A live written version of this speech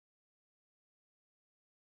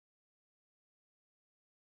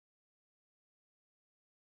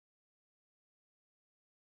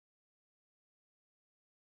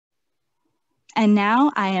And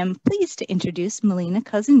now I am pleased to introduce Melina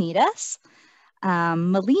Kozanitas.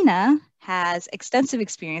 Melina has extensive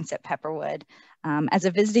experience at Pepperwood as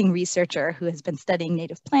a visiting researcher who has been studying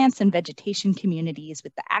native plants and vegetation communities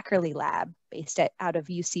with the Ackerly Lab based out of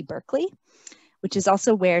UC Berkeley, which is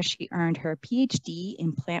also where she earned her PhD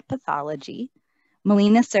in plant pathology.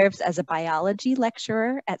 Melina serves as a biology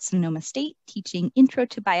lecturer at Sonoma State, teaching Intro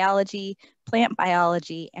to Biology, Plant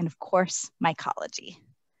Biology, and of course, Mycology.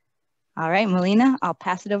 All right, Melina, I'll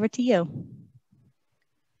pass it over to you.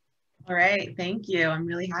 All right, thank you. I'm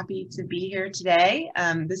really happy to be here today.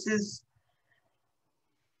 This is,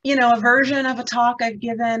 a version of a talk I've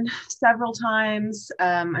given several times.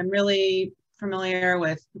 I'm really familiar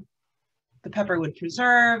with the Pepperwood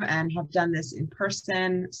Preserve and have done this in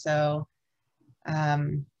person. So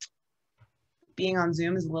being on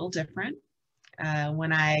Zoom is a little different.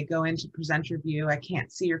 When I go into presenter view, I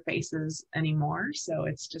can't see your faces anymore. So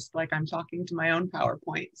it's just like I'm talking to my own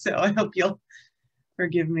PowerPoint. So I hope you'll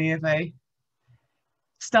forgive me if I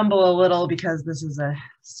stumble a little because this is a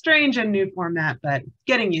strange and new format, but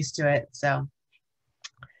getting used to it. So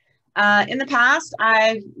in the past,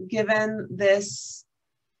 I've given this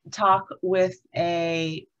talk with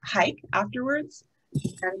a hike afterwards.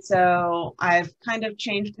 And so I've kind of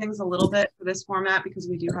changed things a little bit for this format because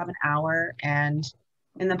we do have an hour. And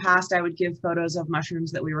in the past, I would give photos of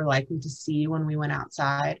mushrooms that we were likely to see when we went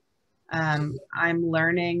outside. I'm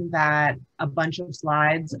learning that a bunch of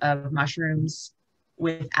slides of mushrooms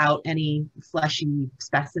without any fleshy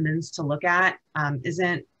specimens to look at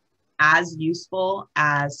isn't as useful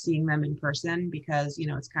as seeing them in person because,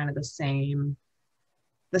 it's kind of the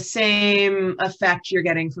same effect you're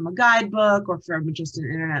getting from a guidebook or from just an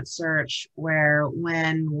internet search, where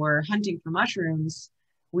when we're hunting for mushrooms,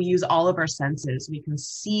 we use all of our senses. We can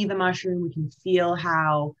see the mushroom, we can feel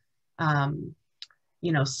how,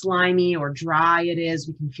 slimy or dry it is.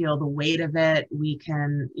 We can feel the weight of it. We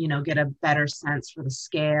can, get a better sense for the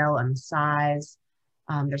scale and the size.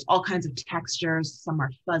 There's all kinds of textures. Some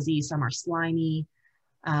are fuzzy, some are slimy.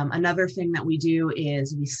 Another thing that we do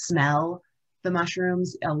is we smell the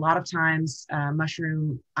mushrooms. A lot of times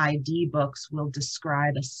mushroom ID books will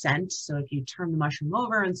describe a scent. So if you turn the mushroom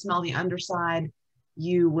over and smell the underside,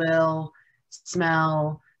 you will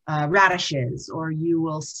smell radishes or you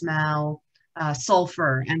will smell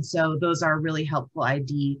sulfur. And so those are really helpful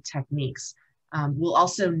ID techniques. We'll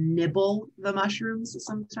also nibble the mushrooms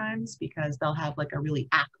sometimes because they'll have like a really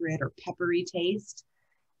acrid or peppery taste.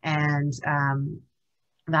 And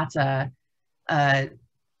that's a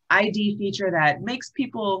ID feature that makes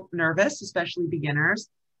people nervous, especially beginners.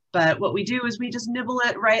 But what we do is we just nibble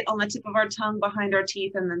it right on the tip of our tongue behind our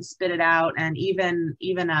teeth and then spit it out. And even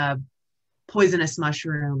a poisonous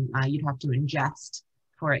mushroom, you'd have to ingest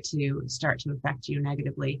for it to start to affect you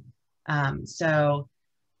negatively. So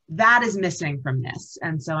that is missing from this.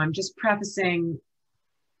 And so I'm just prefacing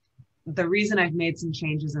the reason I've made some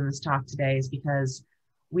changes in this talk today is because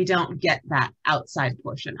we don't get that outside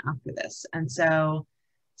portion after this. And so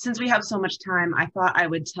since we have so much time, I thought I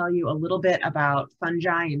would tell you a little bit about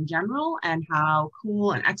fungi in general and how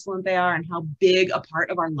cool and excellent they are and how big a part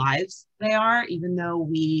of our lives they are, even though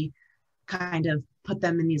we kind of put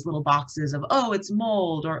them in these little boxes of, oh, it's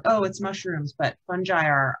mold or, oh, it's mushrooms, but fungi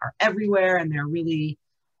are everywhere and they're really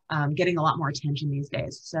getting a lot more attention these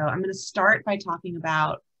days. So I'm going to start by talking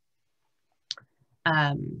about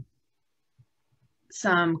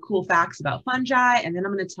some cool facts about fungi, and then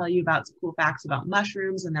I'm going to tell you about some cool facts about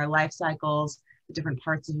mushrooms and their life cycles, the different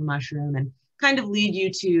parts of a mushroom, and kind of lead you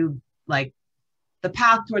to like the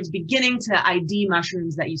path towards beginning to ID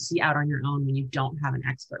mushrooms that you see out on your own when you don't have an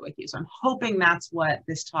expert with you. So I'm hoping that's what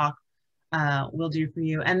this talk will do for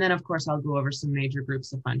you. And then of course, I'll go over some major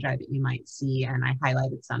groups of fungi that you might see. And I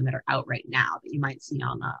highlighted some that are out right now that you might see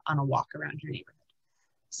on a walk around your neighborhood.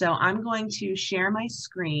 So I'm going to share my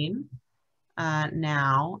screen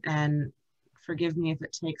now, and forgive me if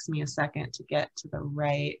it takes me a second to get to the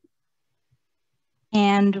right.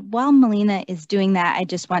 And while Melina is doing that, I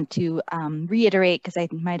just want to reiterate, because I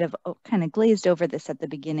might have kind of glazed over this at the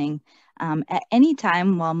beginning. At any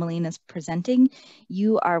time while Melina's presenting,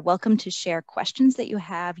 you are welcome to share questions that you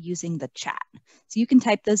have using the chat. So you can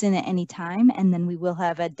type those in at any time, and then we will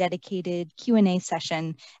have a dedicated Q&A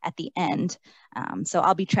session at the end. So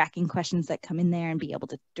I'll be tracking questions that come in there and be able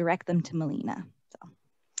to direct them to Melina.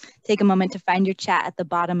 Take a moment to find your chat at the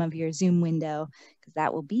bottom of your Zoom window, because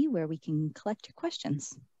that will be where we can collect your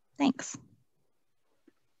questions. Thanks.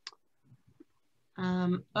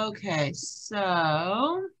 Okay, so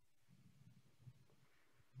I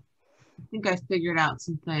think I figured out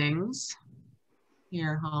some things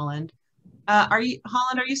here, Holland. Holland,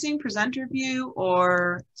 are you seeing presenter view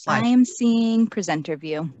or slide? I am seeing presenter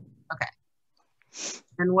view. Okay.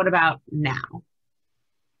 And what about now?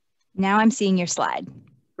 Now I'm seeing your slide.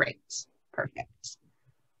 Great. Perfect.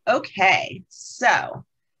 Okay. So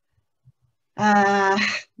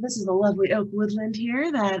this is a lovely oak woodland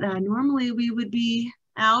here that normally we would be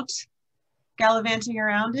out gallivanting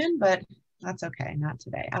around in, but that's okay. Not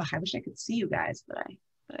today. Oh, I wish I could see you guys, but I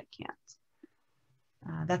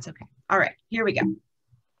can't. That's okay. All right, here we go.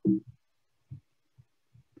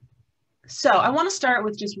 So I want to start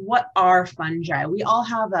with just what are fungi? We all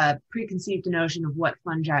have a preconceived notion of what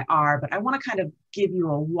fungi are, but I want to kind of give you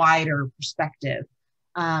a wider perspective.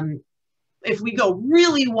 If we go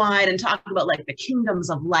really wide and talk about like the kingdoms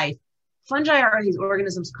of life, fungi are these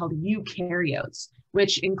organisms called eukaryotes,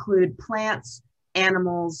 which include plants,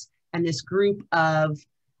 animals, and this group of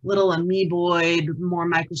little amoeboid, more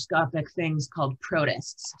microscopic things called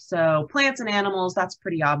protists. So plants and animals, that's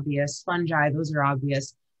pretty obvious. Fungi, those are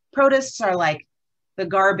obvious. Protists are like the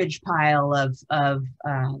garbage pile of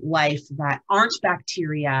life that aren't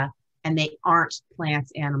bacteria, and they aren't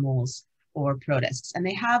plants, animals, or protists. And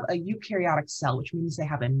they have a eukaryotic cell, which means they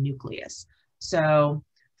have a nucleus. So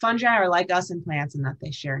fungi are like us in plants in that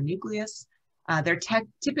they share a nucleus. They're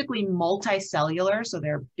typically multicellular, so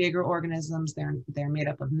they're bigger organisms. They're made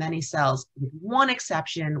up of many cells, with one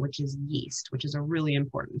exception, which is yeast, which is a really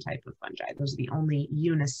important type of fungi. Those are the only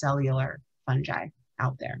unicellular fungi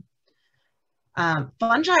out there.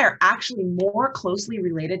 Fungi are actually more closely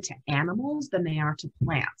related to animals than they are to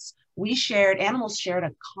plants. Animals shared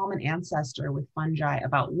a common ancestor with fungi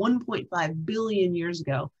about 1.5 billion years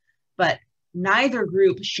ago, but neither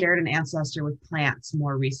group shared an ancestor with plants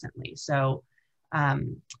more recently. So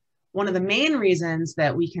one of the main reasons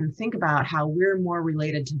that we can think about how we're more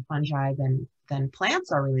related to fungi than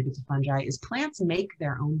plants are related to fungi is plants make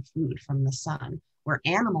their own food from the sun, where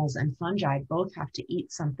animals and fungi both have to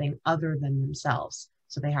eat something other than themselves.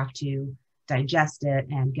 So they have to digest it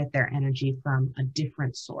and get their energy from a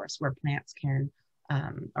different source, where plants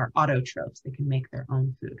are autotrophs. They can make their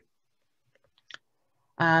own food.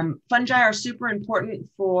 Fungi are super important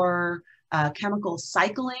for chemical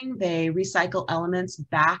cycling. They recycle elements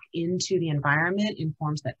back into the environment in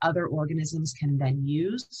forms that other organisms can then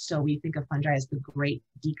use. So we think of fungi as the great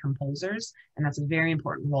decomposers, and that's a very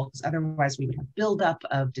important role, because otherwise we would have buildup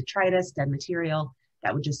of detritus, dead material,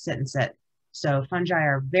 that would just sit and sit. So fungi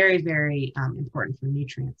are very, very important for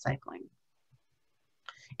nutrient cycling.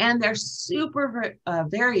 And they're super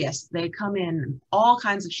various. They come in all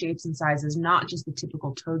kinds of shapes and sizes, not just the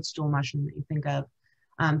typical toadstool mushroom that you think of.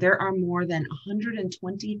 There are more than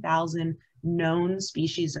 120,000 known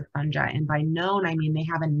species of fungi. And by known, I mean they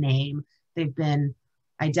have a name. They've been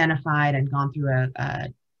identified and gone through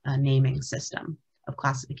a naming system of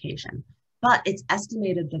classification. But it's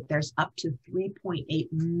estimated that there's up to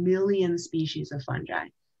 3.8 million species of fungi.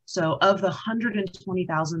 So of the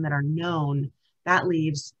 120,000 that are known, that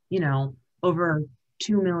leaves, over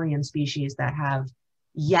 2 million species that have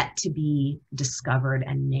yet to be discovered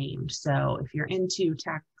and named. So if you're into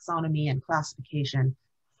taxonomy and classification,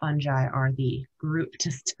 fungi are the group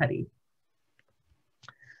to study.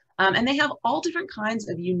 And they have all different kinds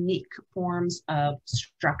of unique forms of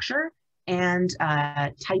structure and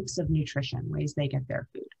types of nutrition, ways they get their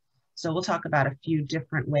food. So we'll talk about a few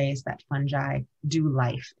different ways that fungi do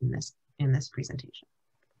life in this presentation.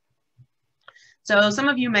 So some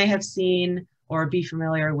of you may have seen or be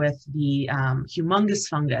familiar with the humongous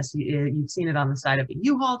fungus. You've seen it on the side of a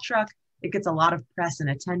U-Haul truck. It gets a lot of press and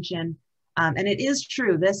attention. And it is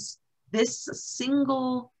true, this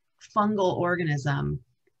single fungal organism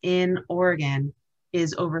in Oregon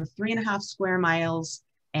is over 3.5 square miles.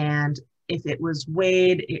 And if it was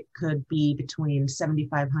weighed, it could be between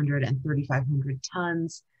 7,500 and 3,500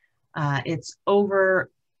 tons. It's over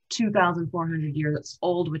 2,400 years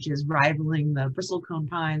old, which is rivaling the bristlecone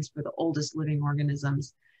pines for the oldest living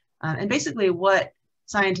organisms. And basically what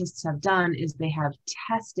scientists have done is they have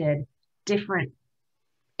tested different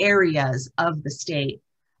areas of the state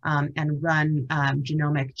and run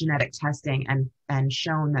genetic testing and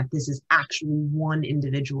shown that this is actually one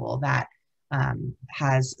individual that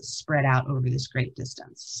has spread out over this great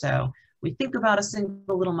distance. So we think about a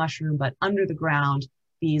single little mushroom, but under the ground,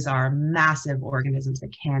 these are massive organisms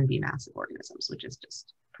that can be massive organisms, which is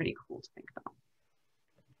just pretty cool to think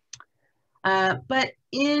about. But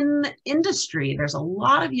in industry, there's a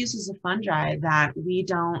lot of uses of fungi that we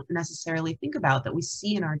don't necessarily think about, that we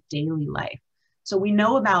see in our daily life. So we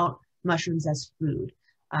know about mushrooms as food.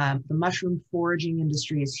 The mushroom foraging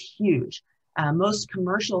industry is huge. Most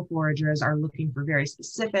commercial foragers are looking for very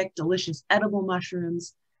specific, delicious, edible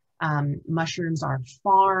mushrooms. Mushrooms are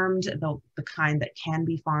farmed. The kind that can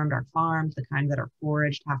be farmed are farmed. The kind that are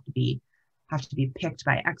foraged have to be picked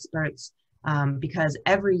by experts, because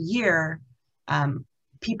every year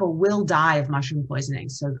people will die of mushroom poisoning.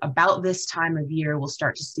 So about this time of year, we'll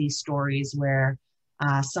start to see stories where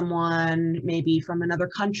someone maybe from another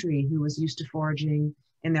country who was used to foraging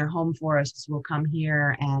in their home forests will come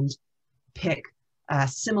here and pick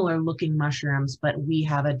similar looking mushrooms, but we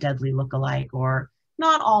have a deadly look-alike. Or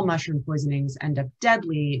not all mushroom poisonings end up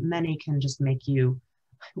deadly. Many can just make you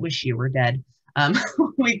wish you were dead.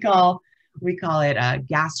 We call it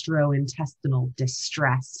gastrointestinal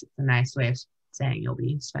distress. It's a nice way of saying you'll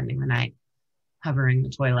be spending the night hovering the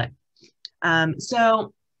toilet.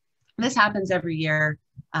 So this happens every year.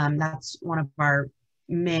 That's one of our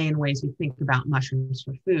main ways we think about mushrooms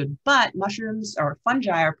for food. But mushrooms or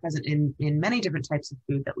fungi are present in many different types of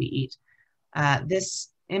food that we eat. This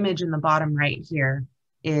image in the bottom right here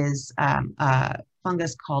is a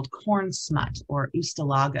fungus called corn smut or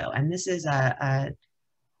ustalago. And this is a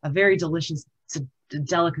very delicious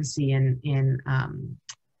delicacy in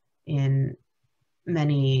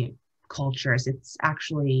many cultures. It's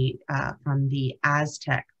actually from the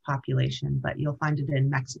Aztec population, but you'll find it in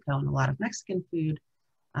Mexico and a lot of Mexican food.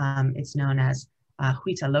 It's known as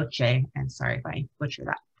huitaloche, and sorry if I butcher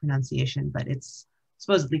that pronunciation, but it's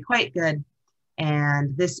supposedly quite good.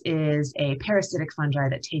 And this is a parasitic fungi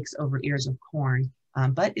that takes over ears of corn,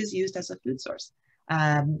 but is used as a food source.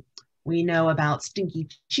 We know about stinky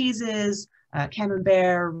cheeses,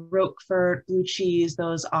 camembert, Roquefort, blue cheese.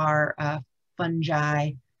 Those are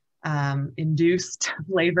fungi induced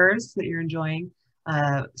flavors that you're enjoying.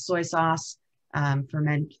 Soy sauce,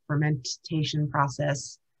 fermentation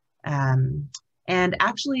process. And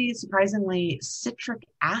actually, surprisingly, citric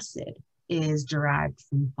acid is derived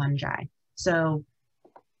from fungi. So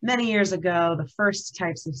many years ago, the first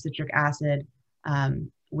types of citric acid,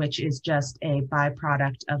 which is just a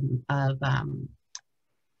byproduct of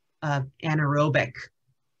anaerobic,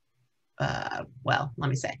 well, let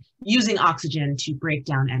me say, using oxygen to break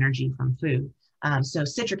down energy from food. So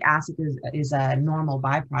citric acid is a normal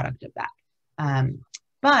byproduct of that.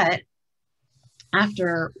 But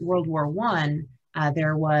after World War I,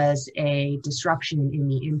 there was a disruption in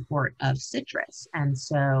the import of citrus. And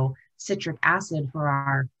so citric acid for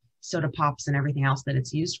our soda pops and everything else that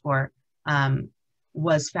it's used for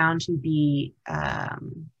was found to be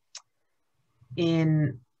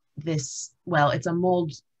in this, well, it's a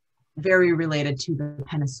mold very related to the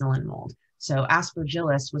penicillin mold. So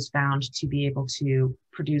Aspergillus was found to be able to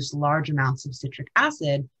produce large amounts of citric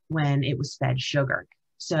acid when it was fed sugar.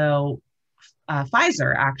 So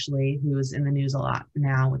Pfizer, actually, who is in the news a lot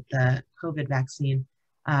now with the COVID vaccine,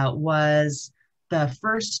 was the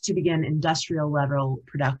first to begin industrial level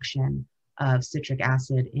production of citric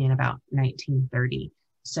acid in about 1930.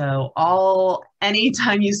 So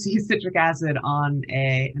anytime you see citric acid on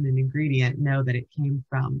an ingredient, know that it came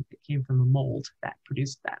from a mold that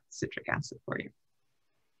produced that citric acid for you.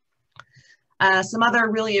 Some other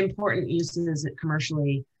really important uses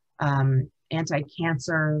commercially,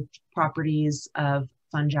 anti-cancer properties of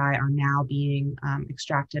fungi are now being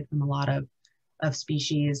extracted from a lot of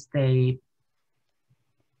species.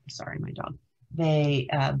 Sorry, my dog. They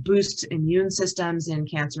boost immune systems in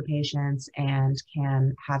cancer patients and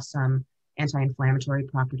can have some anti-inflammatory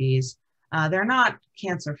properties. They're not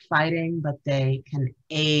cancer fighting, but they can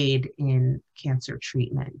aid in cancer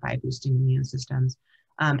treatment by boosting immune systems.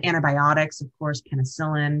 Antibiotics, of course,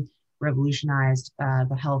 penicillin revolutionized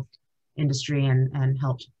the health industry and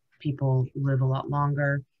helped people live a lot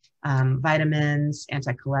longer. Vitamins,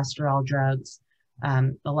 anti-cholesterol drugs,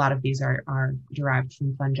 a lot of these are derived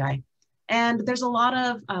from fungi. And there's a lot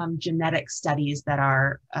of genetic studies that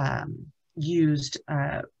are used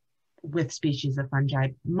with species of fungi,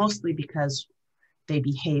 mostly because they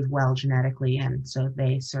behave well genetically. And so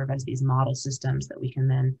they serve as these model systems that we can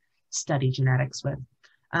then study genetics with.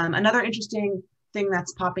 Another interesting thing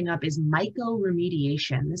that's popping up is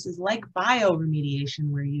mycoremediation. This is like bioremediation,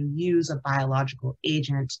 where you use a biological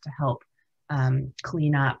agent to help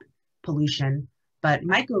clean up pollution. But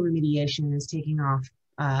mycoremediation is taking off.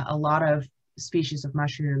 A lot of species of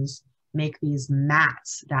mushrooms make these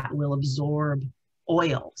mats that will absorb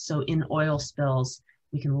oil. So in oil spills,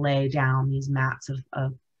 we can lay down these mats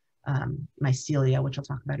of mycelia, which I'll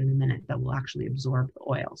talk about in a minute, that will actually absorb the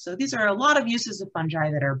oil. So these are a lot of uses of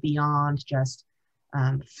fungi that are beyond just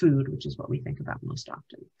food, which is what we think about most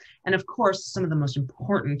often. And of course, some of the most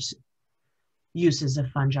important uses of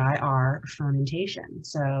fungi are fermentation.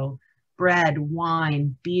 So bread,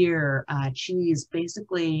 wine, beer, cheese,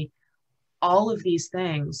 basically all of these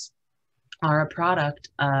things are a product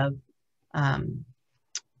of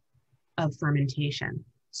fermentation.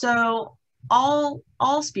 So all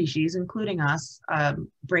species, including us,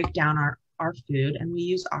 break down our food, and we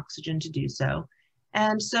use oxygen to do so.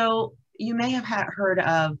 And so you may have heard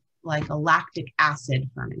of like a lactic acid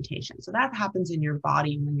fermentation. So that happens in your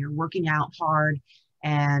body when you're working out hard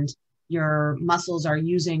and your muscles are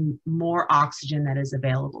using more oxygen that is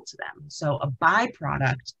available to them. So a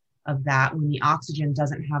byproduct of that, when the oxygen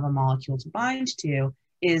doesn't have a molecule to bind to,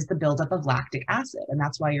 is the buildup of lactic acid. And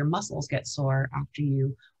that's why your muscles get sore after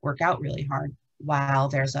you work out really hard, while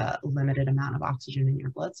there's a limited amount of oxygen in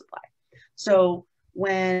your blood supply. So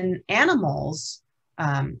when animals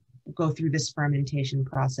go through this fermentation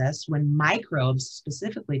process, when microbes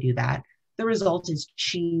specifically do that, the result is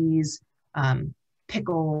cheese,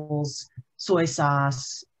 pickles, soy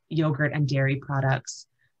sauce, yogurt, and dairy products.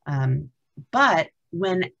 But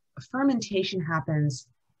when fermentation happens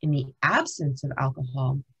in the absence of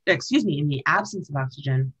in the absence of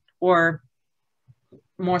oxygen, or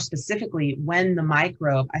more specifically, when the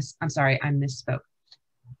microbe, I'm sorry, I misspoke.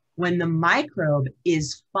 When the microbe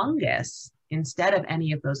is fungus, instead of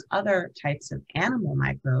any of those other types of animal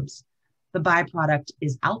microbes, the byproduct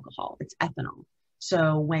is alcohol, it's ethanol.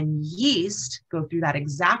 So when yeast go through that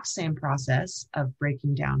exact same process of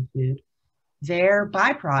breaking down food, their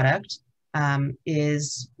byproduct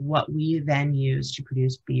is what we then use to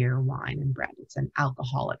produce beer, wine, and bread. It's an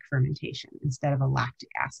alcoholic fermentation instead of a lactic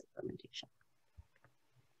acid fermentation.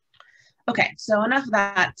 Okay, so enough of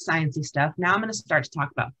that sciencey stuff. Now I'm going to start to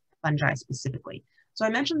talk about fungi specifically. So I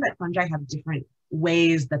mentioned that fungi have different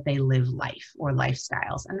ways that they live life or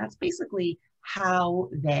lifestyles, and that's basically how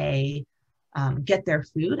they get their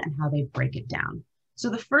food and how they break it down. So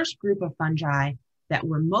the first group of fungi that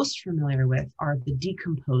we're most familiar with are the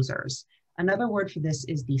decomposers. Another word for this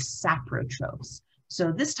is the saprotrophs.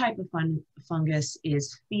 So this type of fungus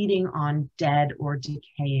is feeding on dead or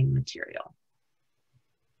decaying material.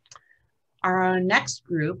 Our next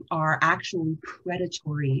group are actually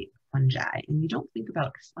predatory fungi. And you don't think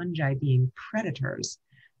about fungi being predators,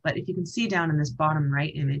 but if you can see down in this bottom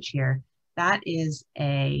right image here, that is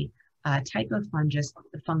a type of fungus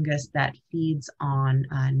that feeds on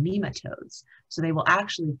nematodes. So they will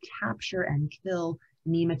actually capture and kill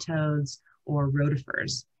nematodes or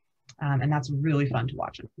rotifers. And that's really fun to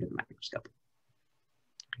watch under the microscope.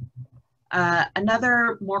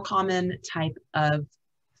 Another more common type of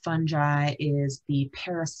fungi is the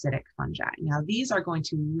parasitic fungi. Now, these are going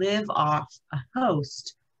to live off a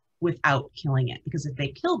host without killing it, because if they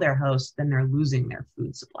kill their host, then they're losing their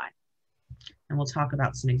food supply. And we'll talk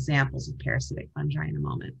about some examples of parasitic fungi in a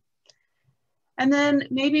moment. And then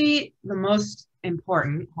maybe the most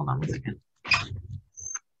important, hold on one second.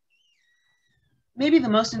 Maybe the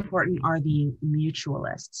most important are the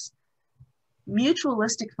mutualists.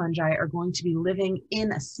 Mutualistic fungi are going to be living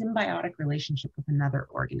in a symbiotic relationship with another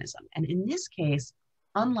organism. And in this case,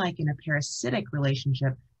 unlike in a parasitic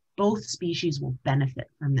relationship, both species will benefit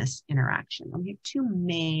from this interaction. I'll give two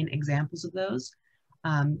main examples of those.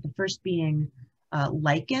 The first being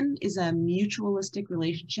lichen is a mutualistic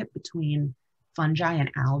relationship between fungi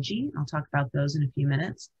and algae. I'll talk about those in a few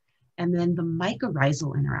minutes. And then the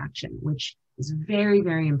mycorrhizal interaction, which is very,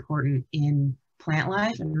 very important in plant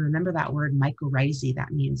life. And remember that word mycorrhizae,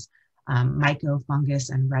 that means myco, fungus,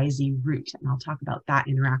 and rhizae, root. And I'll talk about that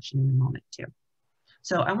interaction in a moment too.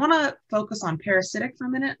 So I want to focus on parasitic for a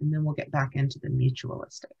minute, and then we'll get back into the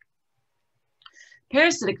mutualistic.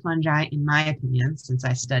 Parasitic fungi, in my opinion, since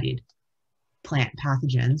I studied plant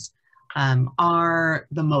pathogens, are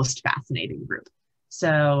the most fascinating group.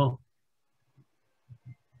 So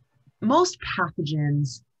most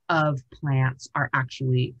pathogens of plants are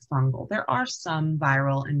actually fungal. There are some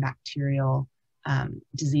viral and bacterial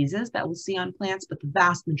diseases that we'll see on plants, but the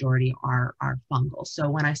vast majority are fungal. So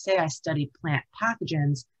when I say I study plant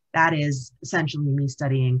pathogens, that is essentially me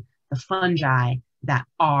studying the fungi that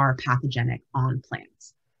are pathogenic on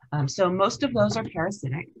plants. So most of those are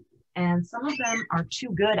parasitic, and some of them are too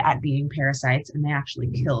good at being parasites and they actually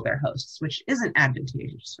kill their hosts, which isn't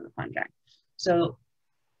advantageous for the fungi. So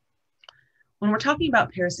when we're talking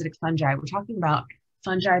about parasitic fungi, we're talking about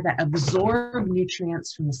fungi that absorb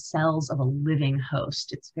nutrients from the cells of a living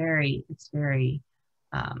host. It's very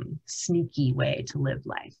sneaky way to live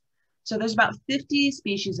life. So there's about 50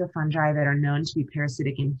 species of fungi that are known to be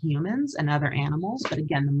parasitic in humans and other animals, but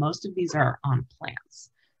again, the most of these are on plants.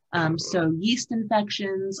 So yeast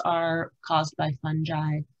infections are caused by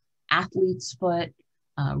fungi, athlete's foot,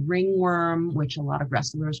 ringworm, which a lot of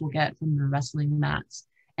wrestlers will get from their wrestling mats.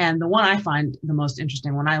 And the one I find the most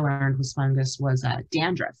interesting one I learned was fungus was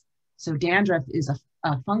dandruff. So dandruff is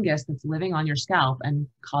a fungus that's living on your scalp and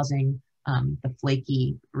causing the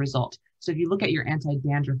flaky result. So if you look at your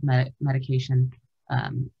anti-dandruff medication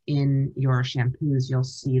in your shampoos, you'll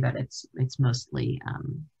see that it's mostly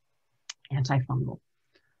antifungal.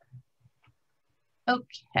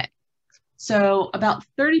 Okay, so about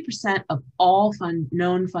 30% of all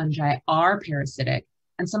known fungi are parasitic,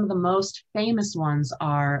 and some of the most famous ones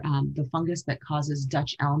are the fungus that causes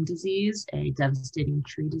Dutch elm disease, a devastating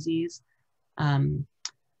tree disease.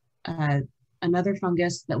 Another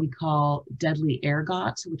fungus that we call deadly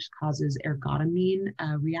ergot, which causes ergotamine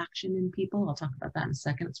reaction in people. I'll talk about that in a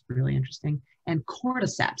second. It's really interesting. And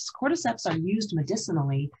cordyceps. Cordyceps are used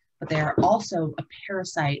medicinally, but they are also a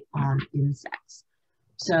parasite on insects.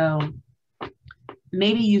 So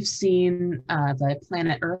maybe you've seen the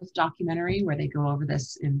Planet Earth documentary where they go over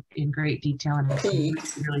this in great detail, and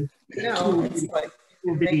it's really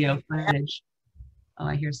cool video footage. Oh,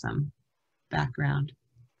 I hear some background.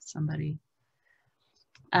 Somebody.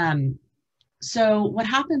 So what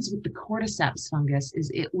happens with the cordyceps fungus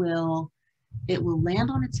is it will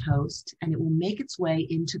land on its host and it will make its way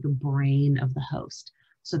into the brain of the host.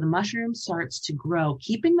 So the mushroom starts to grow,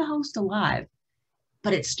 keeping the host alive,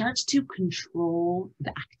 but it starts to control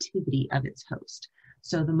the activity of its host.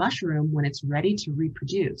 So the mushroom, when it's ready to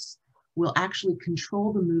reproduce, will actually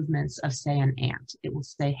control the movements of, say, an ant. It will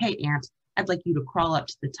say, hey, ant, I'd like you to crawl up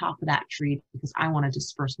to the top of that tree because I want to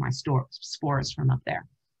disperse my spores from up there.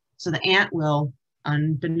 So the ant will,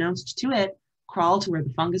 unbeknownst to it, crawl to where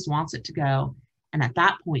the fungus wants it to go. And at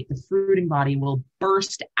that point, the fruiting body will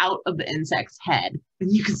burst out of the insect's head.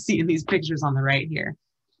 And you can see in these pictures on the right here.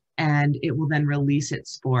 And it will then release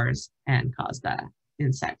its spores and cause the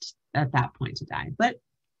insect at that point to die. But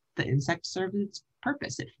the insect served its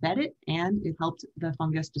purpose. It fed it and it helped the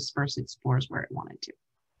fungus disperse its spores where it wanted to.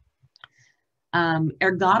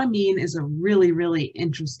 Ergotamine is a really, really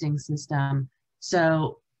interesting system.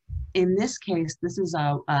 So in this case, this is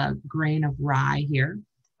a grain of rye here,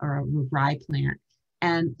 or a rye plant.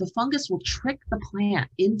 And the fungus will trick the plant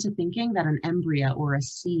into thinking that an embryo or a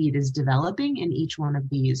seed is developing in each one of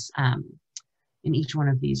these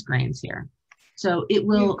grains here. So it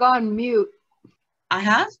will. You've gone mute. I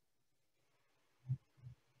have.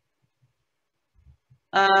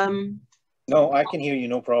 No, I can hear you,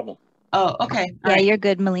 no problem. Oh, okay. Yeah, you're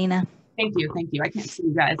good, Melina. Thank you, thank you. I can't see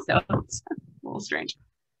you guys, so it's a little strange.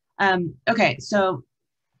 Okay, so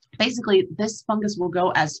basically this fungus will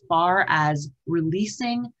go as far as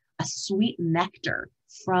releasing a sweet nectar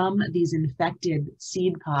from these infected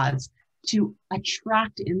seed pods to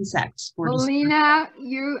attract insects. Melina,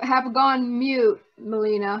 you have gone mute,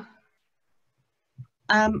 Melina.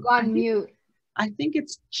 Mute. I think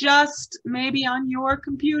it's just maybe on your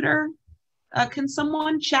computer. Can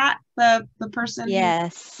someone chat the person?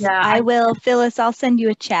 Yes, yeah, I will. Phyllis, I'll send you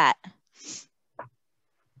a chat.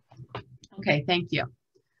 Okay, thank you.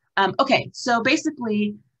 Okay, so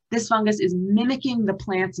basically this fungus is mimicking the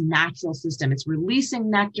plant's natural system. It's releasing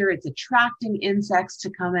nectar, it's attracting insects to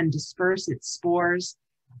come and disperse its spores.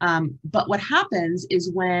 But what happens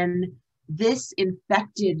is when this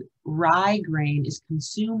infected rye grain is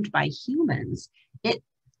consumed by humans, the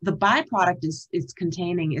byproduct it's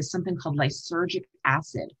containing is something called lysergic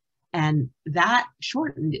acid. And that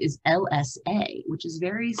shortened is LSA, which is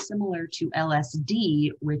very similar to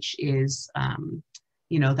LSD, which is,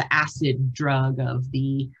 the acid drug of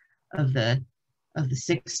the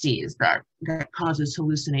 60s that causes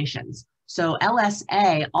hallucinations. So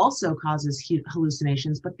LSA also causes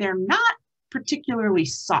hallucinations, but they're not particularly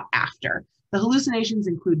sought after. The hallucinations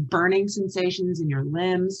include burning sensations in your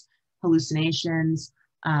limbs, hallucinations,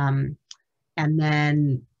 and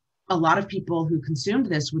then a lot of people who consumed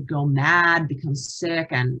this would go mad, become sick,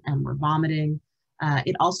 and were vomiting.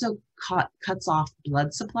 It also cuts off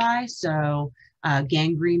blood supply, so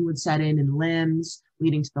gangrene would set in limbs,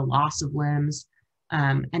 leading to the loss of limbs.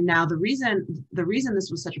 And now the reason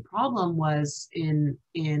this was such a problem was in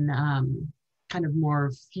kind of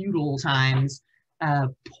more feudal times,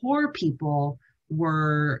 poor people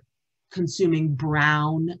were consuming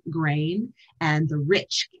brown grain, and the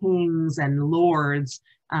rich kings and lords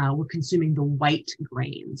were consuming the white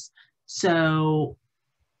grains. So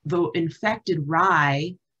the infected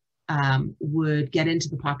rye would get into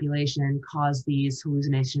the population and cause these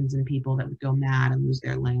hallucinations in people that would go mad and lose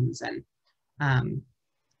their limbs. And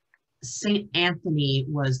Saint Anthony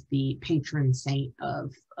was the patron saint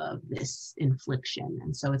of this infliction,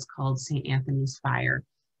 and so it's called Saint Anthony's fire.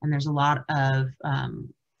 And there's a lot of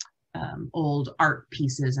old art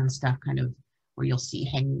pieces and stuff kind of where you'll see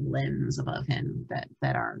hanging limbs above him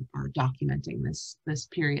that are documenting this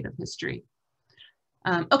period of history.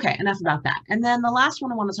 Okay, enough about that. And then the last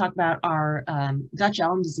one I want to talk about are Dutch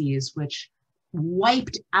elm disease, which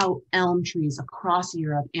wiped out elm trees across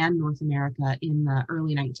Europe and North America in the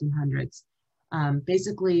early 1900s.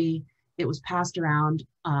 Basically, it was passed around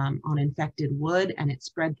on infected wood, and it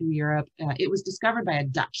spread through Europe. It was discovered by a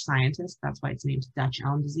Dutch scientist. That's why it's named Dutch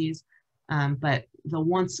elm disease. But the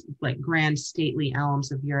once like grand stately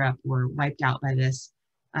elms of Europe were wiped out by this.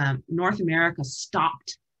 North America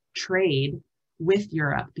stopped trade with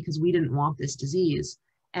Europe because we didn't want this disease.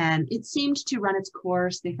 And it seemed to run its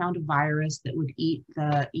course. They found a virus that would eat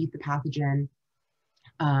the pathogen.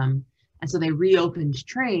 And so they reopened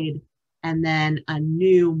trade, and then a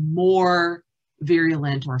new, more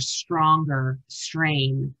virulent or stronger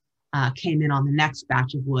strain came in on the next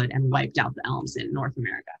batch of wood and wiped out the elms in North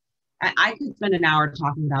America. I could spend an hour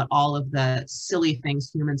talking about all of the silly things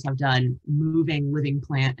humans have done, moving living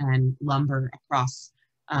plant and lumber across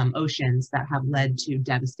oceans that have led to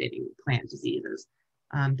devastating plant diseases.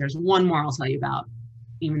 There's one more I'll tell you about,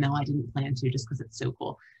 even though I didn't plan to, just because it's so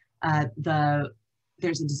cool.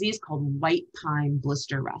 There's a disease called white pine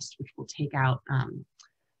blister rust, which will take out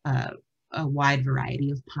a wide variety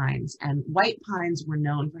of pines. And white pines were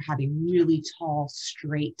known for having really tall,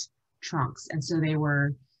 straight trunks. And so they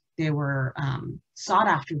were sought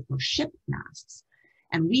after for ship masts.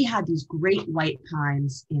 And we had these great white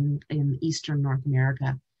pines in Eastern North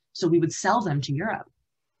America. So we would sell them to Europe.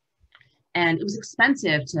 And it was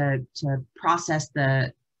expensive to process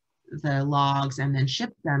the logs and then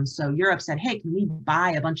ship them. So Europe said, hey, can we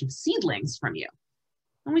buy a bunch of seedlings from you?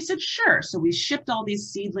 And we said, sure. So we shipped all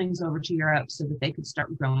these seedlings over to Europe so that they could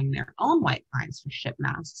start growing their own white pines for ship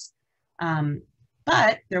masts.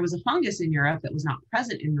 But there was a fungus in Europe that was not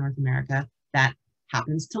present in North America that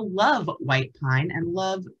happens to love white pine and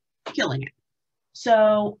love killing it.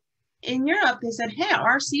 So in Europe, they said, hey,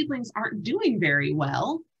 our seedlings aren't doing very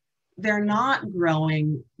well. They're not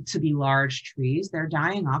growing to be large trees. They're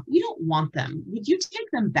dying off. We don't want them. Would you take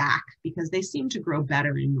them back? Because they seem to grow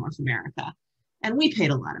better in North America. And we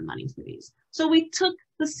paid a lot of money for these. So we took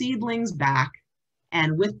the seedlings back,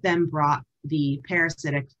 and with them brought the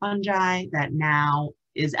parasitic fungi that now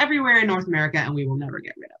is everywhere in North America and we will never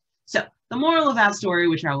get rid of. So the moral of that story,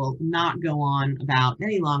 which I will not go on about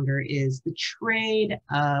any longer, is the trade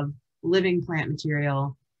of living plant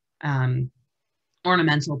material,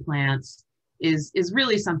 ornamental plants is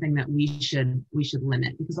really something that we should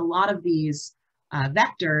limit, because a lot of these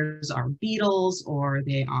vectors are beetles, or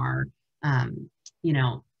they are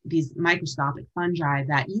these microscopic fungi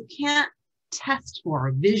that you can't test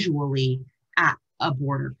for visually at a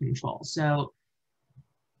border control. So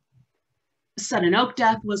sudden oak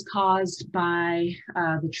death was caused by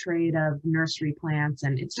the trade of nursery plants,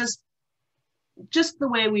 and it's just the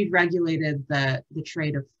way we've regulated the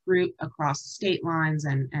trade of fruit across state lines,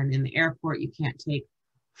 and in the airport you can't take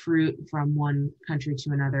fruit from one country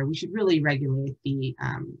to another. We should really regulate the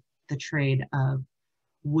trade of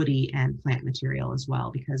woody and plant material as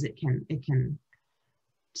well, because it can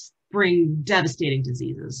bring devastating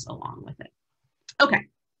diseases along with it. Okay,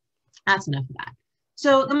 that's enough of that.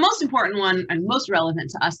 So the most important one and most relevant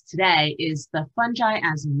to us today is the fungi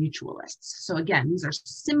as mutualists. So again, these are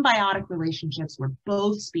symbiotic relationships where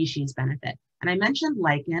both species benefit. And I mentioned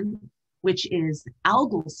lichen, which is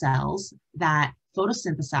algal cells that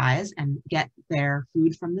photosynthesize and get their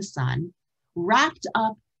food from the sun, wrapped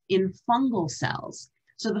up in fungal cells.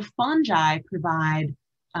 So the fungi provide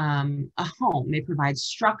a home. They provide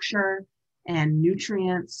structure and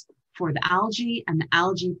nutrients for the algae, and the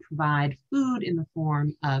algae provide food in the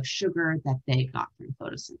form of sugar that they got from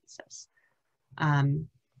photosynthesis. And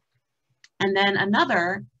then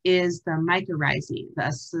another is the mycorrhizae, the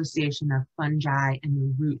association of fungi and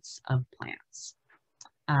the roots of plants,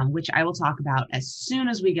 which I will talk about as soon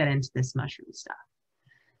as we get into this mushroom stuff.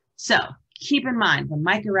 So keep in mind, the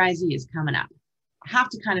mycorrhizae is coming up. I have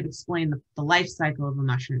to kind of explain the life cycle of a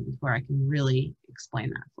mushroom before I can really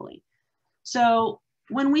explain that fully. So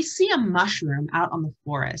when we see a mushroom out on the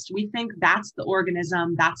forest, we think that's the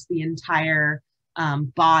organism, that's the entire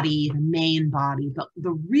body, the main body. But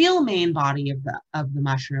the real main body of the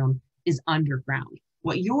mushroom is underground.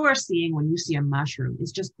 What you're seeing when you see a mushroom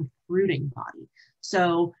is just the fruiting body.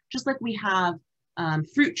 So just like we have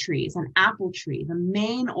fruit trees, an apple tree, the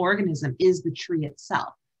main organism is the tree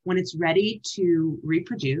itself. When it's ready to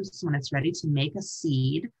reproduce, when it's ready to make a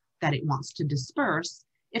seed that it wants to disperse,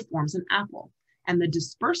 it forms an apple. And the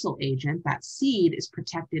dispersal agent, that seed, is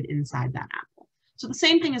protected inside that apple. So the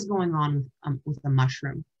same thing is going on with the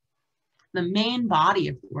mushroom. The main body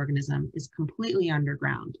of the organism is completely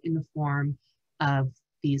underground in the form of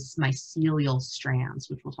these mycelial strands,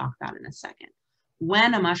 which we'll talk about in a second.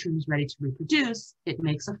 when a mushroom is ready to reproduce, it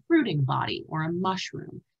makes a fruiting body or a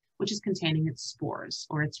mushroom, which is containing its spores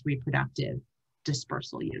or its reproductive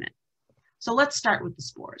dispersal unit. So let's start with the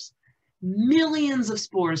spores. Millions of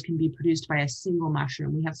spores can be produced by a single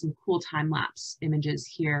mushroom. We have some cool time-lapse images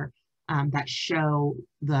here that show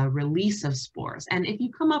the release of spores. And if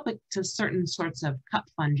you come up to certain sorts of cup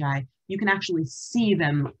fungi, you can actually see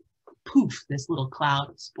them poof, this little cloud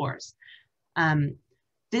of spores.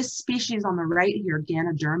 This species on the right here,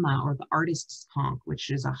 Ganoderma, or the artist's conch,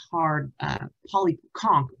 which is a hard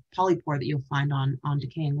polypore that you'll find on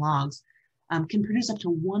decaying logs, can produce up to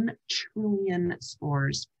 1 trillion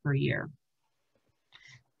spores per year.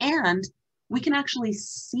 And we can actually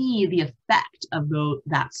see the effect of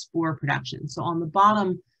that spore production. So on the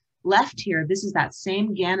bottom left here, this is that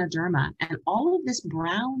same Ganoderma, and all of this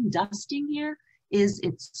brown dusting here is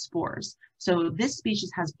its spores. So this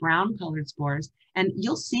species has brown colored spores, and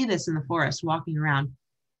you'll see this in the forest walking around.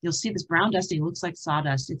 You'll see this brown dusting, looks like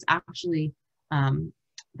sawdust. It's actually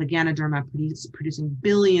the Ganoderma producing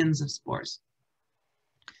billions of spores.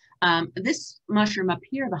 This mushroom up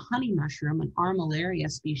here, the honey mushroom, an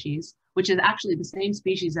Armillaria species, which is actually the same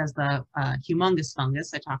species as the humongous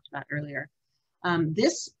fungus I talked about earlier.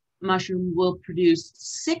 This mushroom will produce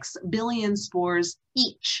 6 billion spores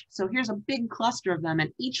each. So here's a big cluster of them,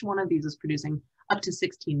 and each one of these is producing up to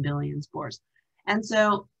 16 billion spores. And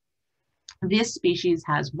so this species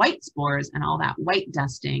has white spores, and all that white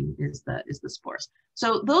dusting is the spores.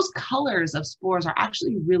 So those colors of spores are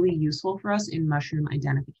actually really useful for us in mushroom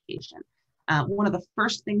identification. One of the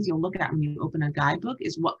first things you'll look at when you open a guidebook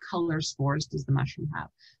is what color spores does the mushroom have.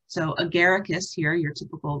 So agaricus here, your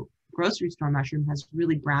typical grocery store mushroom, has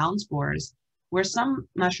really brown spores, where some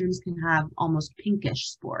mushrooms can have almost pinkish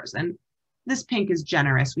spores. And this pink is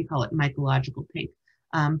generous. We call it mycological pink.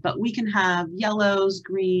 But we can have yellows,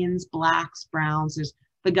 greens, blacks, browns.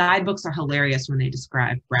 The guidebooks are hilarious when they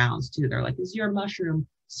describe browns too. They're like, is your mushroom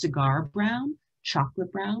cigar brown,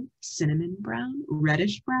 chocolate brown, cinnamon brown,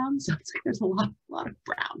 reddish brown? So it's like there's a lot of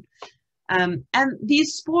brown. And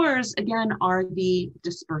these spores, again, are the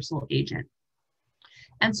dispersal agent.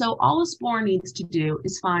 And so all a spore needs to do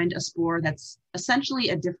is find a spore that's essentially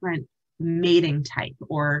a different mating type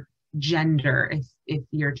or gender, if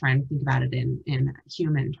you're trying to think about it in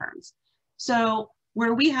human terms. So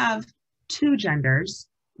where we have 2 genders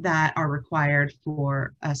that are required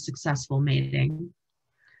for a successful mating,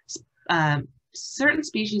 certain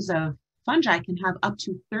species of fungi can have up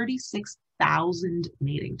to 36,000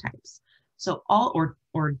 mating types. So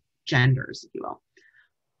or genders, if you will.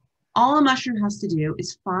 All a mushroom has to do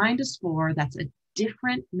is find a spore that's a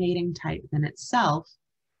different mating type than itself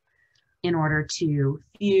in order to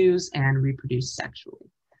fuse and reproduce sexually.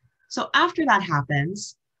 So after that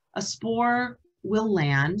happens, a spore will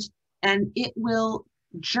land and it will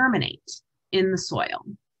germinate in the soil.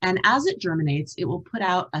 And as it germinates, it will put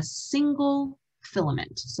out a single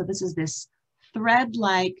filament. So this is this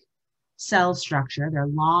thread-like cell structure. They're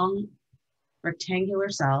long rectangular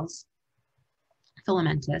cells,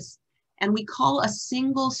 filamentous, and we call a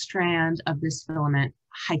single strand of this filament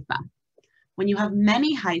hypha. When you have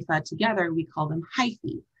many hypha together, we call them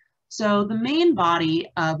hyphae. So the main body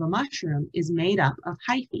of a mushroom is made up of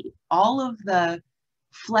hyphae. All of the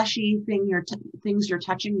fleshy things you're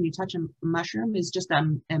touching when you touch a mushroom is just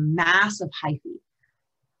a mass of hyphae.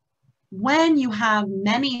 When you have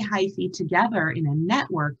many hyphae together in a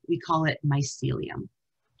network, we call it mycelium.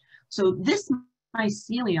 So this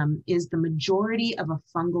mycelium is the majority of a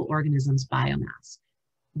fungal organism's biomass.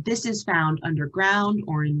 This is found underground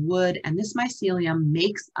or in wood, and this mycelium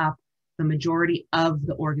makes up the majority of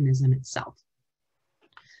the organism itself.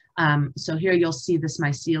 So here you'll see this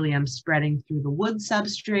mycelium spreading through the wood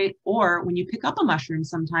substrate, or when you pick up a mushroom,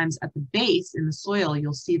 sometimes at the base in the soil,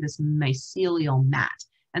 you'll see this mycelial mat.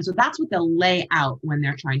 And so that's what they'll lay out when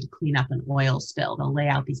they're trying to clean up an oil spill. They'll lay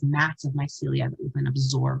out these mats of mycelia that will then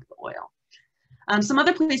absorb the oil. Some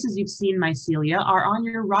other places you've seen mycelia are on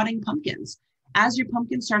your rotting pumpkins. As your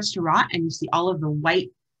pumpkin starts to rot and you see all of the white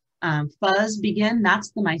fuzz begin,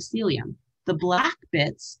 that's the mycelium. The black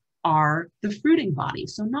bits are the fruiting body.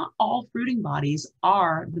 So not all fruiting bodies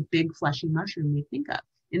are the big fleshy mushroom we think of.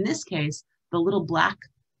 In this case, the little black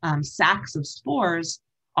sacs of spores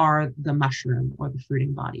are the mushroom or the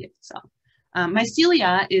fruiting body itself.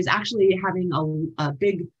 Mycelia is actually having a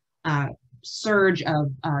big surge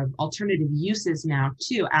of alternative uses now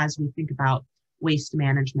too, as we think about waste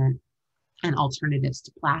management and alternatives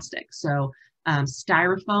to plastic. So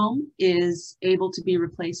styrofoam is able to be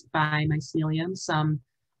replaced by mycelium. Some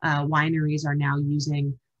wineries are now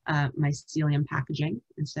using mycelium packaging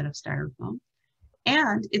instead of styrofoam.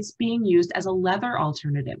 And it's being used as a leather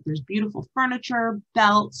alternative. There's beautiful furniture,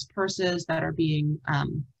 belts, purses that are being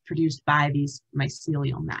produced by these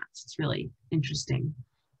mycelial mats. It's really interesting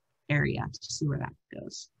area to see where that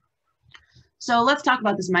goes. So let's talk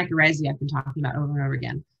about this mycorrhizae I've been talking about over and over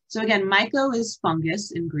again. So again, myco is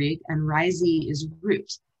fungus in Greek and rhizae is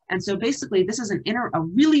root. And so basically this is a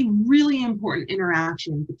really, really important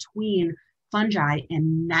interaction between fungi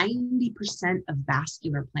and 90% of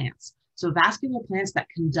vascular plants. So vascular plants that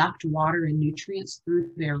conduct water and nutrients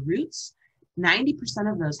through their roots,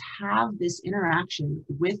 90% of those have this interaction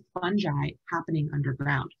with fungi happening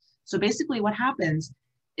underground. So basically what happens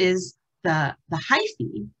is the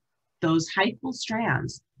hyphae, those hyphal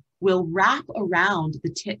strands, will wrap around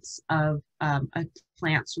the tips of a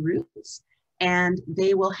plant's roots, and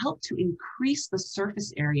they will help to increase the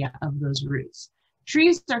surface area of those roots.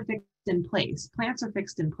 Trees are fixed in place, plants are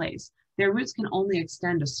fixed in place. Their roots can only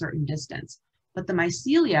extend a certain distance, but the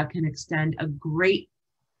mycelia can extend a great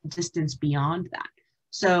distance beyond that.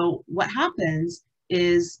 So what happens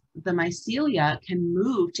is the mycelia can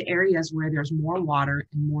move to areas where there's more water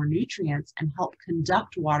and more nutrients and help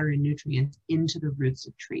conduct water and nutrients into the roots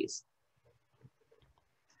of trees.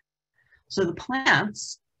 So the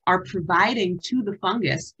plants are providing to the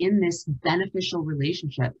fungus in this beneficial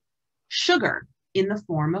relationship sugar in the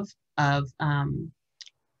form of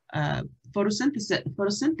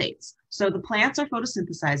photosynthates. So the plants are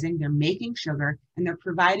photosynthesizing, they're making sugar, and they're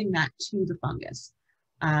providing that to the fungus.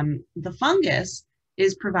 The fungus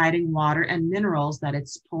is providing water and minerals that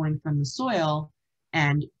it's pulling from the soil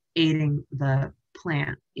and aiding the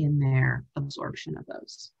plant in their absorption of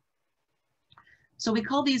those. So we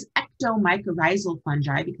call these ectomycorrhizal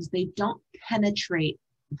fungi because they don't penetrate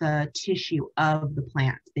the tissue of the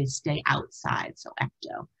plant. They stay outside, so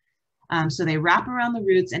ecto. So they wrap around the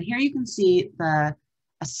roots, and here you can see a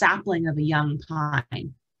sapling of a young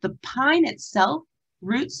pine. The pine itself,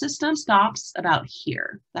 root system stops about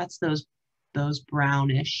here. That's those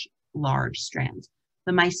brownish large strands.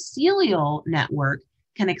 The mycelial network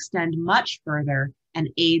can extend much further and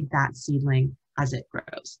aid that seedling as it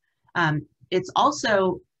grows. It's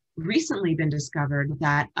also recently been discovered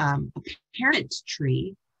that a parent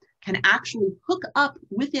tree can actually hook up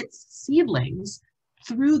with its seedlings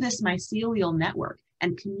through this mycelial network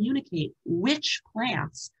and communicate which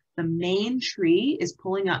plants the main tree is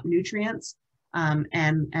pulling up nutrients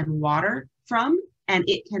and water from, and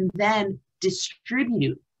it can then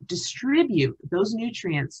distribute those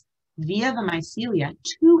nutrients via the mycelia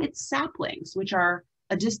to its saplings, which are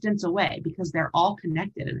a distance away because they're all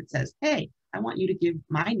connected. And it says, hey, I want you to give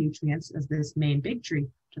my nutrients as this main big tree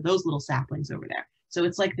to those little saplings over there. So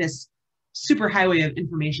it's like this super highway of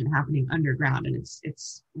information happening underground, and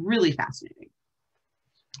it's really fascinating.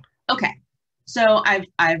 Okay, so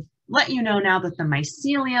I've let you know now that the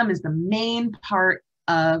mycelium is the main part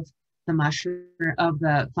of the mushroom, of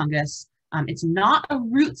the fungus. It's not a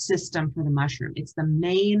root system for the mushroom, it's the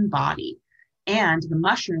main body. And the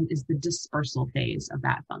mushroom is the dispersal phase of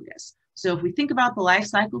that fungus. So if we think about the life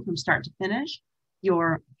cycle from start to finish,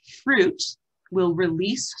 your fruit will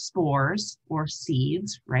release spores or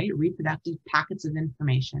seeds, right? Reproductive packets of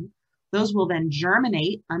information. Those will then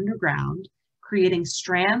germinate underground, creating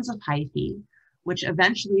strands of hyphae, which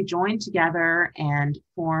eventually join together and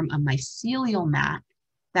form a mycelial mat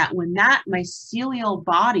that when that mycelial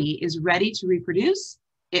body is ready to reproduce,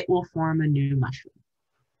 it will form a new mushroom.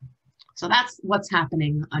 So that's what's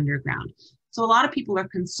happening underground. So a lot of people are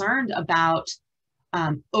concerned about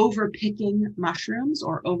overpicking mushrooms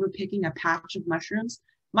or overpicking a patch of mushrooms.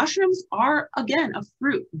 Mushrooms are, again, a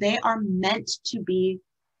fruit. They are meant to be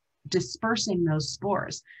dispersing those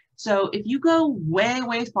spores. So if you go way,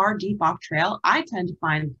 way far deep off trail, I tend to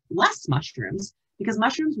find less mushrooms because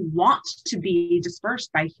mushrooms want to be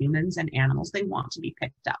dispersed by humans and animals. They want to be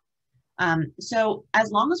picked up. So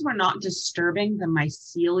as long as we're not disturbing the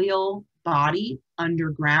mycelial body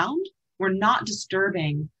underground, we're not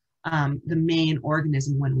disturbing the main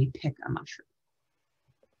organism when we pick a mushroom.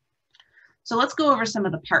 So let's go over some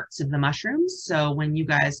of the parts of the mushrooms. So when you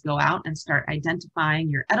guys go out and start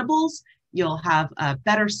identifying your edibles, you'll have a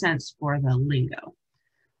better sense for the lingo.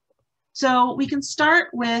 So we can start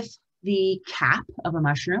with the cap of a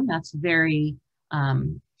mushroom. That's very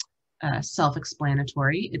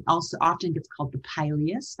self-explanatory. It also often gets called the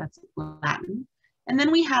pileus, that's Latin. And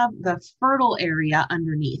then we have the fertile area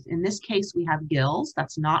underneath. In this case, we have gills.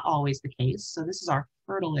 That's not always the case. So this is our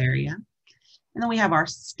fertile area. And then we have our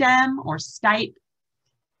stem or stipe.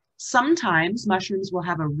 Sometimes mushrooms will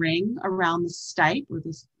have a ring around the stipe or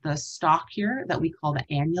the stalk here that we call the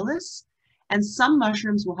annulus. And some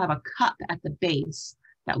mushrooms will have a cup at the base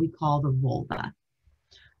that we call the vulva.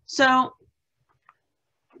 So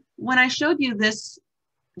when I showed you this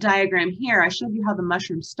diagram here, I showed you how the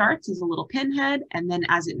mushroom starts as a little pinhead, and then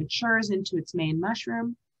as it matures into its main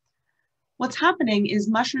mushroom, what's happening is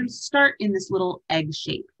mushrooms start in this little egg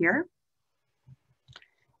shape here.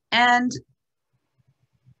 And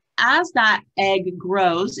as that egg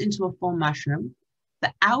grows into a full mushroom,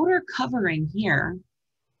 the outer covering here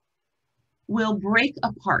will break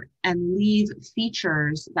apart and leave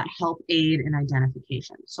features that help aid in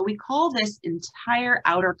identification. So we call this entire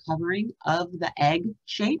outer covering of the egg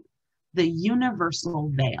shape the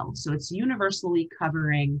universal veil. So it's universally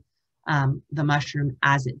covering the mushroom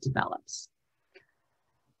as it develops.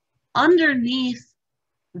 Underneath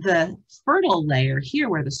the fertile layer here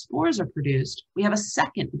where the spores are produced, we have a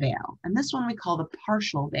second veil, and this one we call the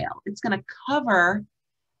partial veil. It's going to cover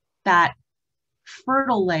that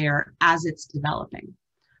fertile layer as it's developing.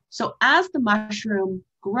 So as the mushroom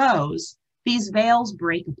grows, these veils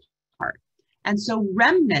break apart. And so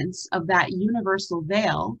remnants of that universal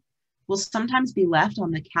veil will sometimes be left on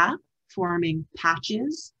the cap, forming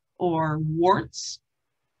patches or warts.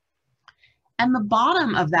 And the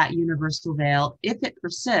bottom of that universal veil, if it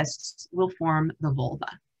persists, will form the vulva.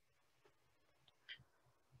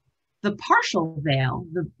 The partial veil,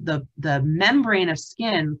 the membrane of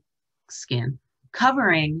skin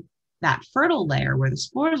covering that fertile layer where the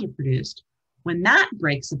spores are produced, when that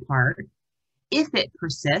breaks apart, if it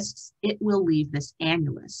persists, it will leave this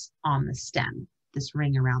annulus on the stem, this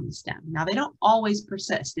ring around the stem. Now, they don't always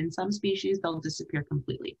persist. In some species, they'll disappear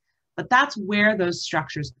completely. But that's where those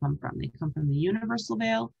structures come from. They come from the universal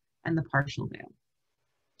veil and the partial veil.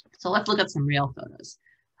 So let's look at some real photos.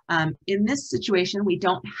 In this situation, we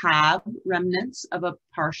don't have remnants of a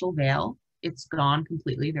partial veil. It's gone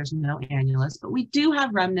completely. There's no annulus, but we do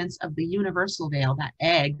have remnants of the universal veil, that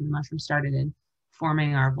egg the mushroom started in,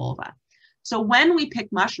 forming our vulva. So when we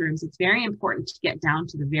pick mushrooms, it's very important to get down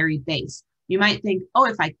to the very base. You might think, oh,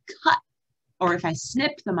 if I cut or if I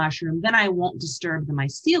snip the mushroom, then I won't disturb the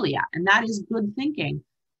mycelia. And that is good thinking.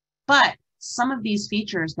 But some of these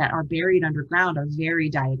features that are buried underground are very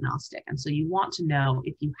diagnostic. And so you want to know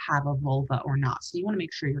if you have a vulva or not. So you want to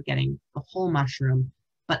make sure you're getting the whole mushroom,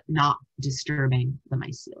 but not disturbing the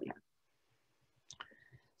mycelia.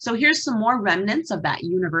 So here's some more remnants of that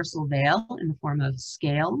universal veil in the form of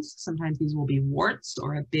scales. Sometimes these will be warts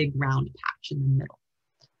or a big round patch in the middle.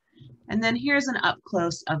 And then here's an up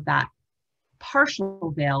close of that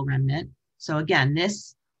partial veil remnant. So again,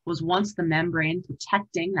 this was once the membrane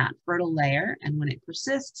protecting that fertile layer, and when it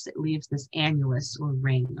persists, it leaves this annulus or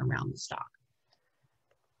ring around the stalk.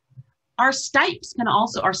 Our stems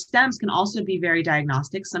can also be very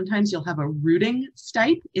diagnostic. Sometimes you'll have a rooting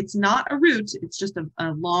stipe. It's not a root, it's just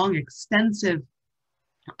a long, extensive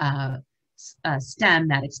stem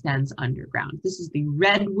that extends underground. This is the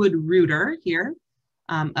redwood rooter here,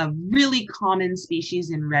 a really common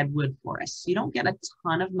species in redwood forests. You don't get a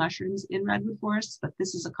ton of mushrooms in redwood forests, but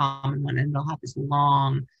this is a common one, and they'll have this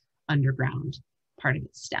long underground part of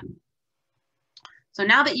its stem. So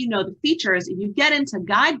now that you know the features, if you get into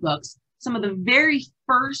guidebooks, some of the very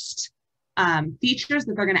first features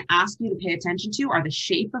that they're going to ask you to pay attention to are the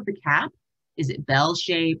shape of the cap. Is it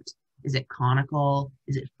bell-shaped? Is it conical?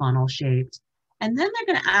 Is it funnel-shaped? And then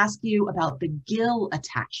they're going to ask you about the gill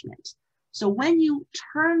attachment. So when you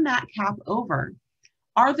turn that cap over,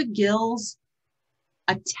 are the gills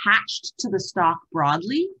attached to the stalk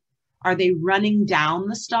broadly? Are they running down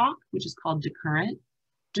the stalk, which is called decurrent?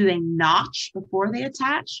 Do they notch before they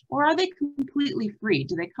attach, or are they completely free?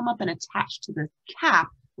 Do they come up and attach to the cap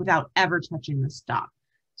without ever touching the stalk?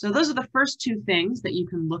 So those are the first two things that you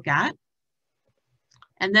can look at.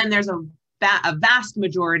 And then there's a vast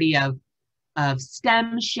majority of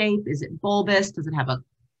stem shape. Is it bulbous? Does it have a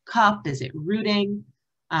cup? Is it rooting?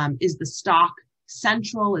 Is the stalk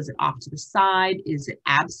central? Is it off to the side? Is it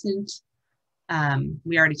absent?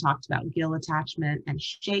 We already talked about gill attachment and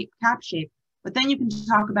shape, cap shape. But then you can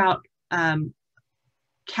talk about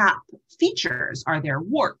cap features. Are there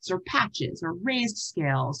warts or patches or raised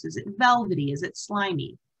scales? Is it velvety? Is it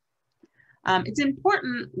slimy? It's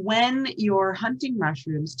important when you're hunting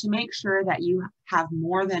mushrooms to make sure that you have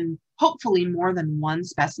hopefully more than one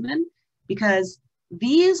specimen, because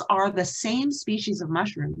these are the same species of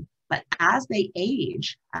mushroom, but as they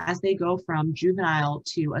age, as they go from juvenile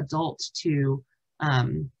to adult to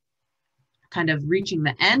kind of reaching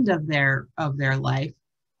the end of their life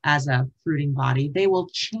as a fruiting body, they will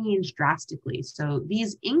change drastically. So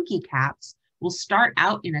these inky caps will start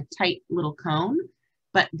out in a tight little cone,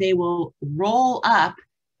 but they will roll up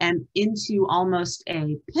and into almost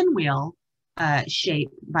a pinwheel shape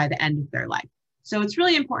by the end of their life. So it's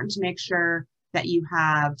really important to make sure that you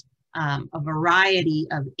have a variety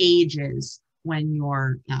of ages when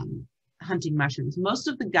you're hunting mushrooms. Most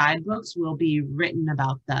of the guidebooks will be written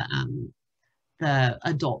about the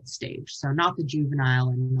adult stage, so not the juvenile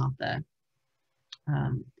and not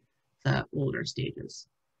the older stages.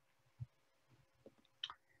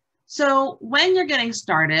 So when you're getting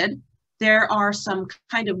started, there are some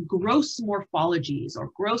kind of gross morphologies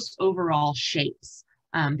or gross overall shapes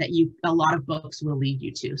that a lot of books will lead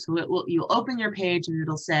you to. So you'll open your page and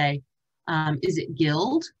it'll say, is it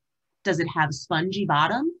gilled? Does it have spongy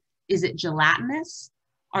bottom? Is it gelatinous?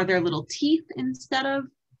 Are there little teeth instead of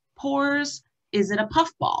pores? Is it a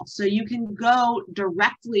puffball? So you can go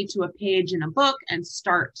directly to a page in a book and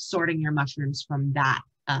start sorting your mushrooms from that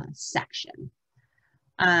section.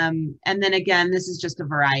 And then again, this is just a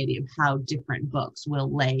variety of how different books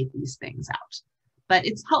will lay these things out. But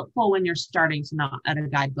it's helpful when you're starting to not at a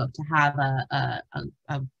guidebook to have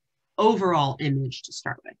a overall image to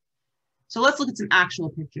start with. So let's look at some actual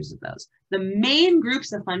pictures of those. The main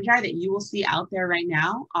groups of fungi that you will see out there right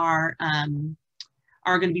now are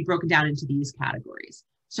going to be broken down into these categories.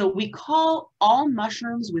 So we call all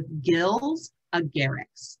mushrooms with gills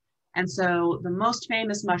agarics. And so the most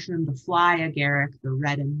famous mushroom, the fly agaric, the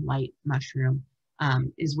red and white mushroom,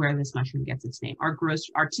 is where this mushroom gets its name.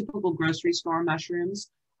 Our typical grocery store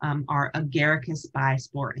mushrooms are Agaricus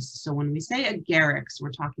bisporus. So when we say agarics,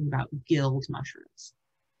 we're talking about gilled mushrooms.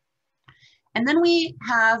 And then we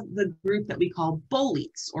have the group that we call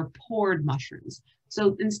boletes or pored mushrooms.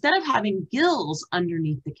 So instead of having gills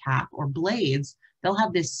underneath the cap or blades, they'll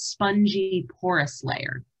have this spongy porous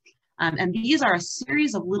layer. And these are a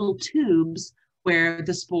series of little tubes where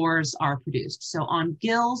the spores are produced. So on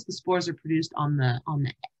gills, the spores are produced on the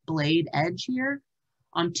blade edge here.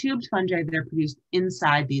 On tubed fungi, they're produced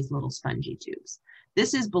inside these little spongy tubes.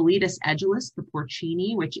 This is Boletus edulis, the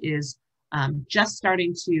porcini, which is just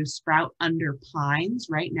starting to sprout under pines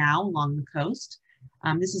right now along the coast.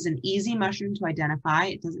 This is an easy mushroom to identify.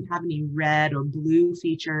 It doesn't have any red or blue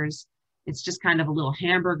features. It's just kind of a little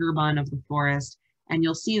hamburger bun of the forest. And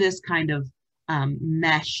you'll see this kind of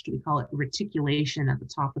meshed, we call it reticulation at the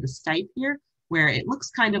top of the stipe here, where it looks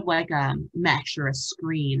kind of like a mesh or a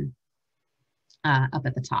screen up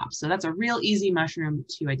at the top. So that's a real easy mushroom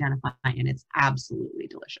to identify, and it's absolutely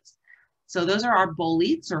delicious. So those are our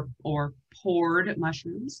boletes or pored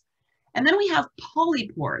mushrooms. And then we have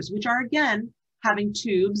polypores, which are again having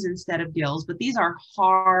tubes instead of gills, but these are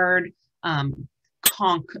hard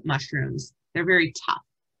conch mushrooms. They're very tough.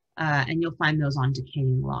 And you'll find those on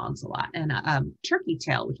decaying logs a lot. And turkey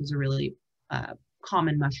tail, which is a really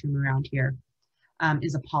common mushroom around here,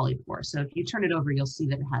 is a polypore. So if you turn it over, you'll see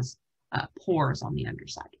that it has pores on the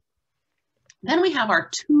underside. Then we have our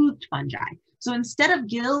toothed fungi. So instead of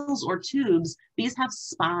gills or tubes, these have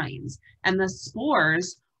spines, and the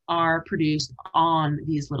spores are produced on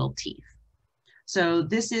these little teeth. So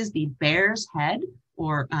this is the bear's head,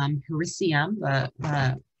 or hericium.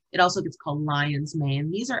 It also gets called lion's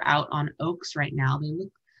mane. These are out on oaks right now. They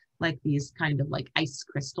look like these kind of like ice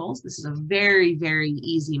crystals. This is a very, very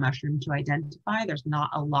easy mushroom to identify. There's not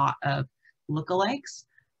a lot of lookalikes,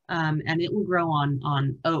 and it will grow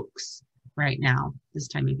on oaks right now this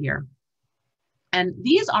time of year. And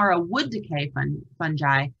these are a wood decay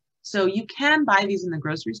fungi. So you can buy these in the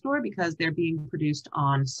grocery store because they're being produced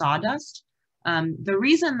on sawdust. The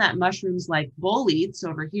reason that mushrooms like boletes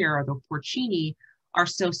over here, or the porcini, are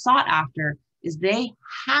so sought after is they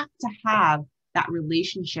have to have that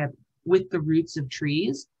relationship with the roots of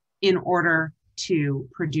trees in order to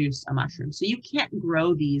produce a mushroom. So you can't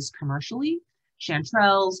grow these commercially.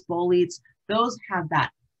 Chanterelles, boletes, those have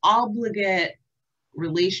that obligate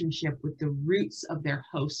relationship with the roots of their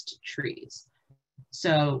host trees.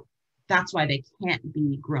 So that's why they can't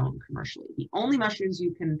be grown commercially. The only mushrooms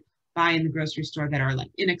you can buy in the grocery store that are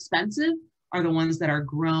like inexpensive are the ones that are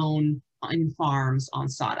grown in farms on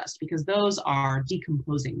sawdust, because those are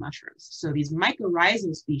decomposing mushrooms. So these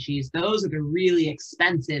mycorrhizal species, those are the really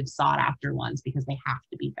expensive sought after ones because they have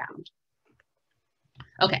to be found.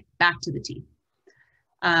 Okay, back to the teeth.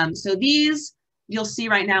 So these you'll see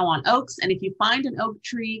right now on oaks, and if you find an oak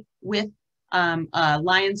tree with a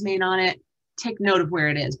lion's mane on it, take note of where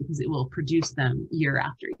it is because it will produce them year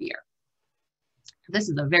after year. This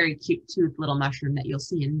is a very cute toothed little mushroom that you'll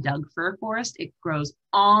see in Doug fir forest. It grows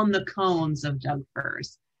on the cones of Doug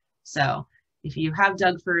firs. So if you have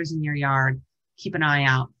Doug firs in your yard, keep an eye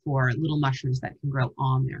out for little mushrooms that can grow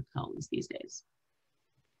on their cones these days.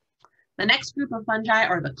 The next group of fungi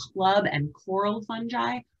are the club and coral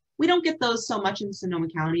fungi. We don't get those so much in Sonoma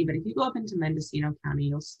County, but if you go up into Mendocino County,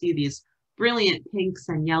 you'll see these brilliant pinks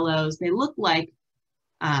and yellows. They look like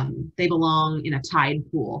they belong in a tide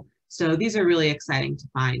pool. So these are really exciting to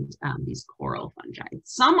find, these coral fungi.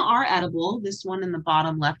 Some are edible. This one in the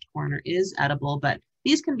bottom left corner is edible, but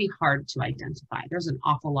these can be hard to identify. There's an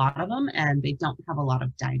awful lot of them, and they don't have a lot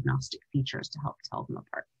of diagnostic features to help tell them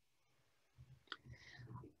apart.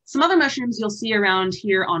 Some other mushrooms you'll see around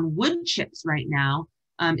here on wood chips right now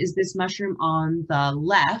is this mushroom on the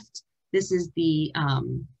left. This is the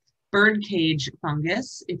birdcage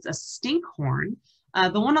fungus. It's a stinkhorn.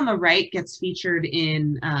 The one on the right gets featured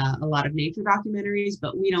in a lot of nature documentaries,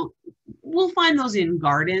 but we'll find those in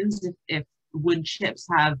gardens if wood chips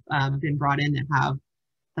have been brought in that have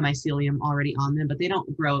the mycelium already on them, but they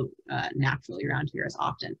don't grow naturally around here as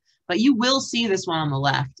often. But you will see this one on the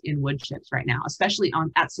left in wood chips right now, especially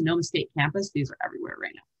at Sonoma State campus. These are everywhere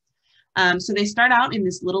right now. So they start out in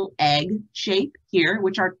this little egg shape here,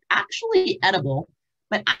 which are actually edible.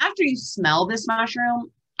 But after you smell this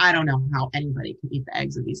mushroom, I don't know how anybody can eat the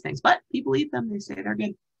eggs of these things, but people eat them. They say they're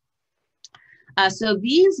good. So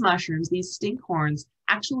these mushrooms, these stinkhorns,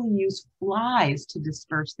 actually use flies to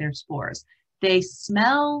disperse their spores. They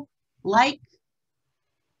smell like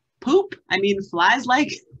poop. I mean, flies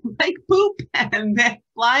like poop, and the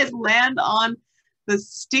flies land on the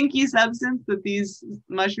stinky substance that these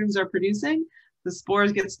mushrooms are producing. The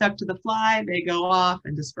spores get stuck to the fly, they go off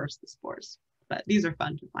and disperse the spores. But these are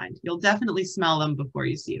fun to find. You'll definitely smell them before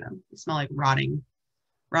you see them. They smell like rotting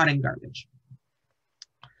garbage.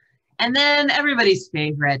 And then everybody's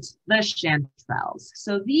favorite, the chanterelles.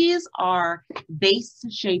 So these are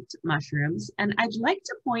vase-shaped mushrooms, and I'd like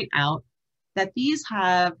to point out that these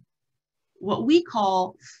have what we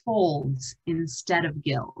call folds instead of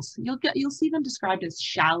gills. You'll see them described as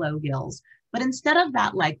shallow gills, but instead of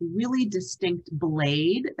that like really distinct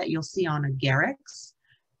blade that you'll see on agarix,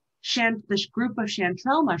 this group of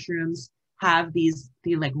chanterelle mushrooms have these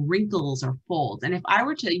like wrinkles or folds. And if I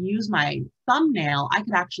were to use my thumbnail, I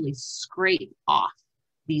could actually scrape off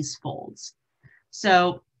these folds.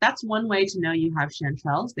 So that's one way to know you have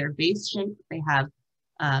chanterelles. They're vase shaped. They have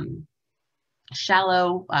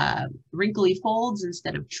shallow, wrinkly folds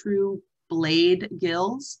instead of true blade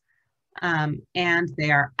gills. And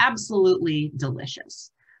they are absolutely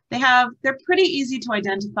delicious. They're pretty easy to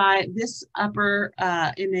identify. This upper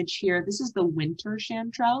image here, this is the winter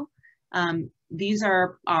chanterelle. These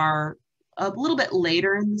are a little bit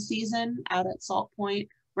later in the season out at Salt Point.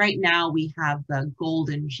 Right now we have the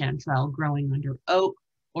golden chanterelle growing under oak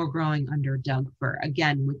or growing under Doug fir.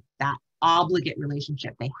 Again, with that obligate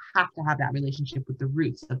relationship, they have to have that relationship with the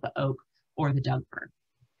roots of the oak or the Doug fir.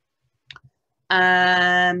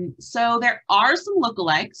 So there are some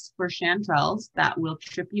lookalikes for chanterelles that will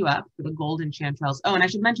trip you up for the golden chanterelles. Oh, and I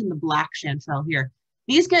should mention the black chanterelle here.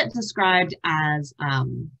 These get described as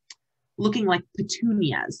looking like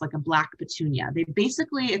petunias, like a black petunia.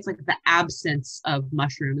 It's like the absence of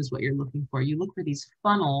mushroom is what you're looking for. You look for these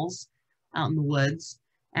funnels out in the woods,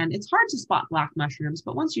 and it's hard to spot black mushrooms,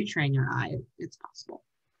 but once you train your eye, it's possible.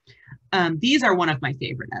 These are one of my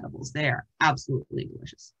favorite edibles. They are absolutely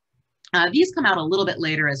delicious. These come out a little bit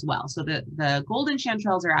later as well. So the golden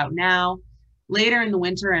chanterelles are out now. Later in the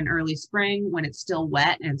winter and early spring, when it's still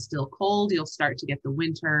wet and still cold, you'll start to get the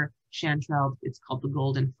winter chanterelle. It's called the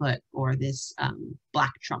golden foot, or this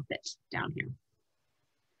black trumpet down here.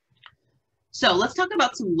 So let's talk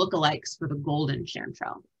about some lookalikes for the golden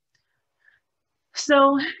chanterelle.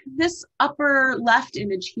 So this upper left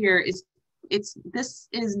image here this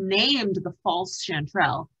is named the false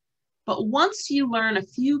chanterelle. But once you learn a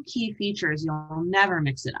few key features, you'll never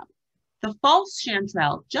mix it up. The false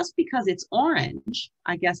chanterelle, just because it's orange,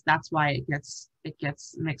 I guess that's why it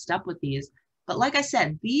gets mixed up with these. But like I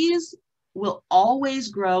said, these will always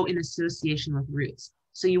grow in association with roots.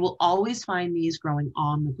 So you will always find these growing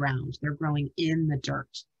on the ground. They're growing in the dirt.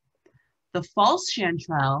 The false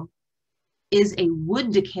chanterelle is a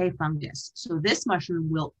wood decay fungus. So this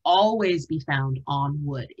mushroom will always be found on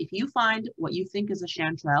wood. If you find what you think is a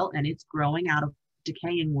chanterelle and it's growing out of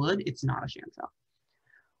decaying wood, it's not a chanterelle.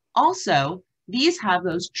 Also, these have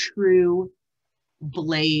those true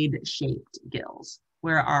blade-shaped gills,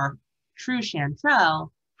 where our true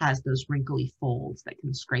chanterelle has those wrinkly folds that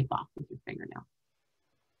can scrape off with your fingernail.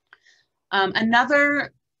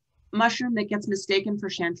 Another mushroom that gets mistaken for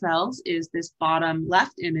chanterelles is this bottom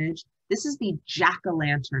left image. This is the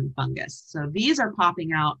jack-o'-lantern fungus. So these are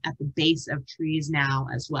popping out at the base of trees now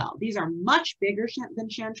as well. These are much bigger than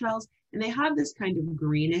chanterelles, and they have this kind of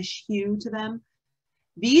greenish hue to them.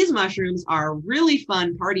 These mushrooms are a really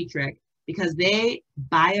fun party trick because they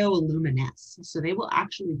bioluminesce. So they will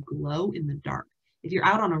actually glow in the dark. If you're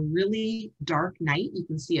out on a really dark night, you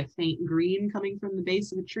can see a faint green coming from the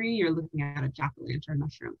base of a tree, you're looking at a jack-o'-lantern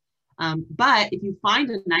mushroom. But if you find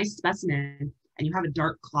a nice specimen and you have a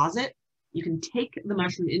dark closet, you can take the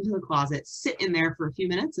mushroom into the closet, sit in there for a few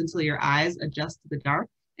minutes until your eyes adjust to the dark,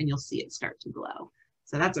 and you'll see it start to glow.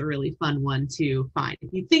 So that's a really fun one to find.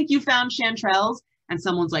 If you think you found chanterelles and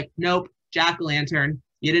someone's like, nope, jack-o'-lantern,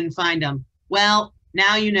 you didn't find them. Well,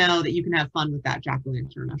 now you know that you can have fun with that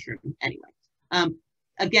jack-o'-lantern mushroom anyway.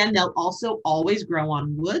 Again, they'll also always grow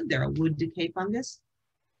on wood. They're a wood decay fungus,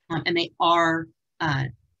 and they are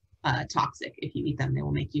toxic. If you eat them, they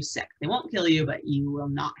will make you sick. They won't kill you, but you will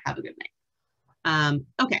not have a good night.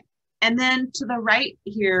 Okay, and then to the right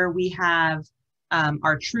here, we have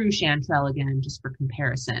our true chanterelle again, just for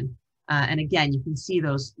comparison. And again, you can see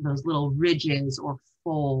those little ridges or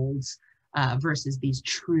folds versus these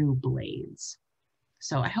true blades.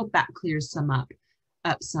 So I hope that clears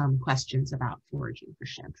up some questions about foraging for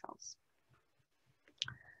chanterelles.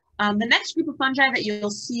 The next group of fungi that you'll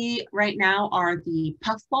see right now are the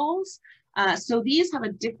puffballs. So these have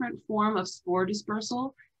a different form of spore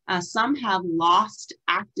dispersal. Some have lost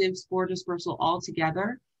active spore dispersal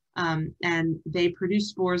altogether, and they produce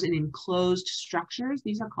spores in enclosed structures.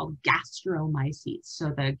 These are called gastromycetes.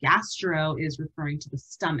 So the gastro is referring to the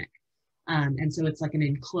stomach. And so it's like an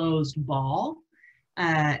enclosed ball.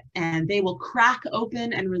 And they will crack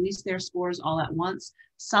open and release their spores all at once.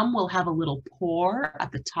 Some will have a little pore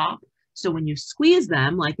at the top. So when you squeeze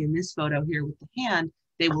them, like in this photo here with the hand,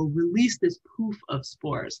 they will release this poof of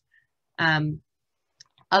spores.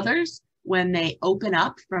 Others, when they open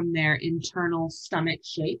up from their internal stomach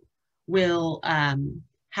shape, will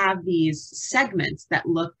have these segments that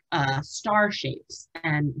look star shapes.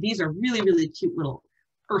 And these are really, really cute little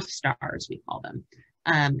earth stars, we call them.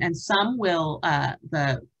 And some will,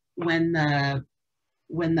 when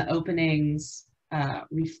the openings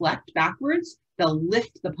reflect backwards, they'll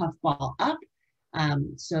lift the puffball up.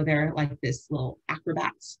 So they're like this little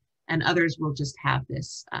acrobats, and others will just have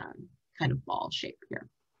this kind of ball shape here.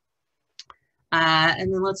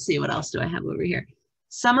 And then let's see, what else do I have over here?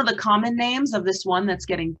 Some of the common names of this one that's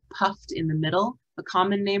getting puffed in the middle. The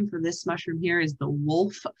common name for this mushroom here is the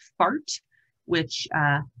wolf fart, which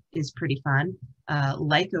is pretty fun.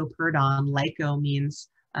 Lycoperdon, lyco means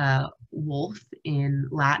wolf in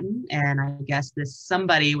Latin, and I guess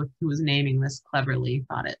somebody who was naming this cleverly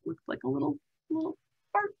thought it looked like a little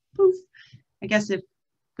fart poof. I guess if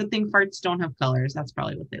good thing farts don't have colors, that's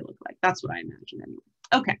probably what they look like. That's what I imagine anyway.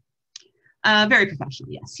 Okay, very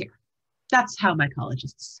professional, yes, here. That's how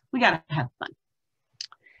mycologists, we gotta have fun.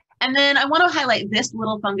 And then I want to highlight this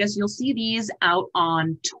little fungus. You'll see these out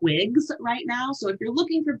on twigs right now. So if you're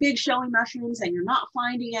looking for big showy mushrooms and you're not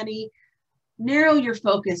finding any, narrow your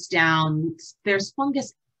focus down. There's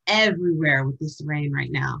fungus everywhere with this rain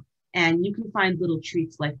right now. And you can find little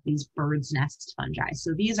treats like these bird's nest fungi.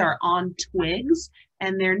 So these are on twigs,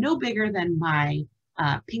 and they're no bigger than my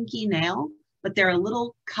pinky nail, but they're a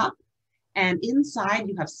little cup. And inside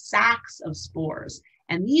you have sacs of spores.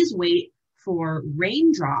 And these wait for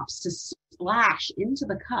raindrops to splash into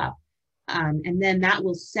the cup. And then that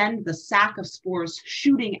will send the sac of spores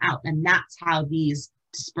shooting out. And that's how these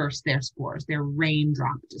disperse their spores. They're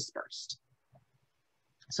raindrop dispersed.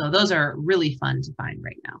 So those are really fun to find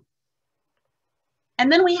right now.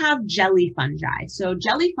 And then we have jelly fungi. So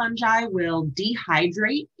jelly fungi will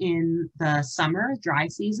dehydrate in the summer, dry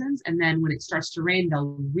seasons, and then when it starts to rain,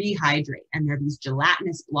 they'll rehydrate. And they're these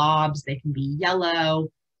gelatinous blobs. They can be yellow,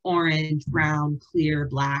 orange, brown, clear,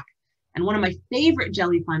 black. And one of my favorite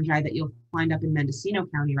jelly fungi that you'll find up in Mendocino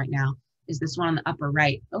County right now is this one on the upper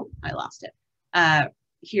right. Oh, I lost it.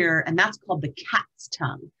 Here, and that's called the cat's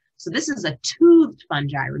tongue. So this is a toothed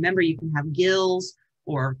fungi. Remember, you can have gills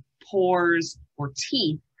or pores or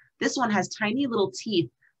teeth. This one has tiny little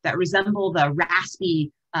teeth that resemble the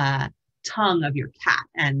raspy tongue of your cat.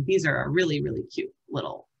 And these are a really, really cute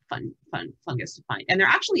little fun fungus to find. And they're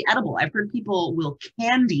actually edible. I've heard people will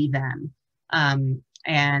candy them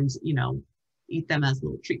and, you know, eat them as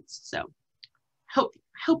little treats. So hope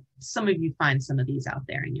some of you find some of these out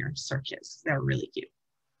there in your searches. They're really cute.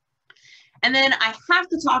 And then I have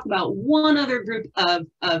to talk about one other group of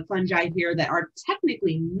fungi here that are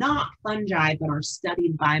technically not fungi, but are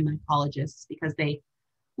studied by mycologists because they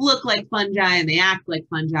look like fungi and they act like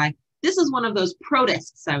fungi. This is one of those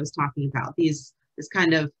protists I was talking about. This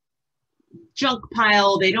kind of junk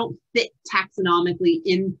pile. They don't fit taxonomically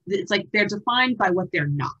in. It's like they're defined by what they're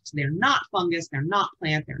not. They're not fungus, they're not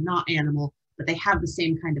plant, they're not animal, but they have the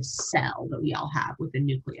same kind of cell that we all have with a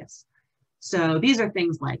nucleus. So these are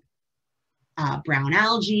things like brown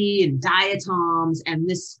algae and diatoms, and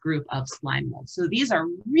this group of slime molds. So these are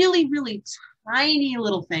really, really tiny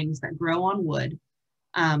little things that grow on wood.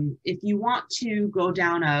 If you want to go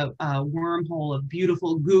down a wormhole of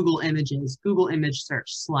beautiful Google images, Google image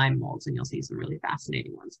search slime molds, and you'll see some really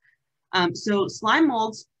fascinating ones. So slime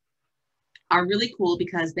molds are really cool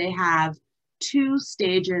because they have two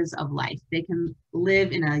stages of life. They can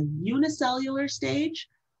live in a unicellular stage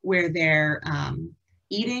where they're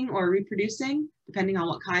eating or reproducing, depending on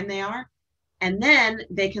what kind they are. And then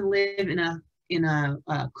they can live in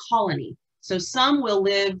a colony. So some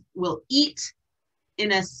will eat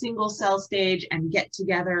in a single cell stage and get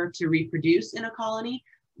together to reproduce in a colony.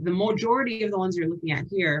 The majority of the ones you're looking at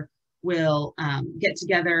here will get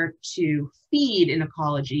together to feed in a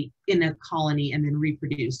colony and then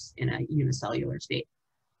reproduce in a unicellular state.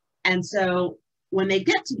 And so when they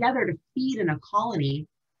get together to feed in a colony,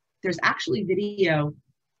 there's actually video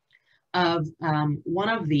of one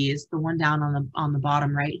of these, the one down on the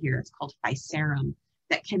bottom right here. It's called Physarum,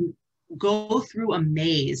 that can go through a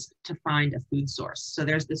maze to find a food source. So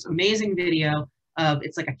there's this amazing video of,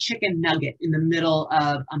 it's like a chicken nugget in the middle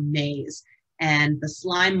of a maze, and the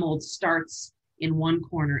slime mold starts in one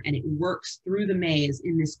corner and it works through the maze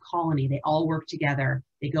in this colony. They all work together.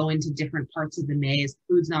 They go into different parts of the maze.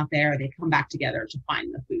 Food's not there. They come back together to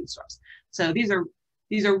find the food source. So these are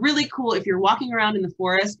really cool. If you're walking around in the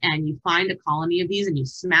forest and you find a colony of these and you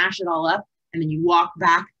smash it all up, and then you walk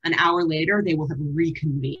back an hour later, they will have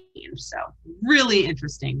reconvened. So really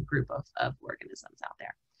interesting group of organisms out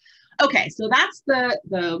there. Okay, so that's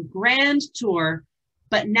the grand tour.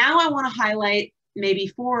 But now I want to highlight maybe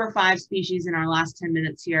 4 or 5 species in our last 10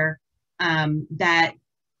 minutes here that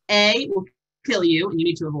A, will kill you and you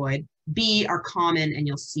need to avoid, B, are common and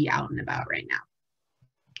you'll see out and about right now.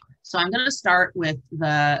 So I'm going to start with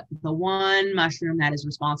the one mushroom that is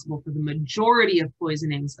responsible for the majority of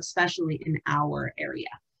poisonings, especially in our area.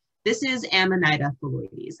 This is Amanita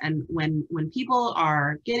phalloides. And when people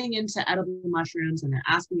are getting into edible mushrooms and they're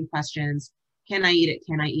asking me questions, can I eat it?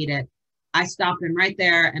 Can I eat it? I stop them right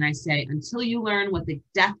there and I say, until you learn what the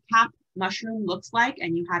death cap mushroom looks like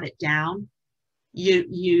and you have it down, you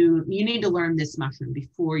need to learn this mushroom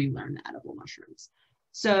before you learn the edible mushrooms.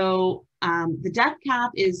 So the death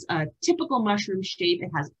cap is a typical mushroom shape.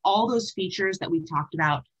 It has all those features that we talked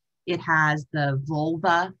about. It has the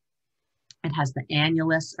vulva, it has the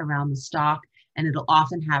annulus around the stalk, and it'll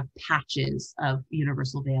often have patches of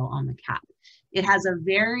universal veil on the cap. It has a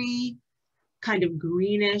very kind of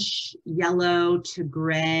greenish yellow to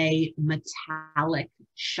gray metallic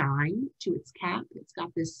shine to its cap. It's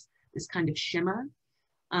got this kind of shimmer.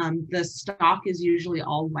 The stalk is usually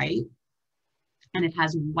all white, and it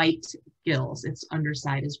has white gills. Its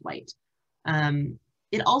underside is white.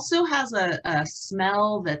 It also has a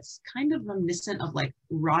smell that's kind of reminiscent of like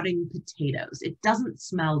rotting potatoes. It doesn't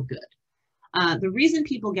smell good. The reason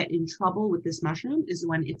people get in trouble with this mushroom is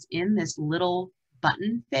when it's in this little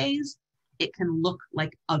button phase, it can look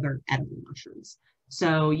like other edible mushrooms.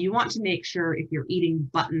 So you want to make sure if you're eating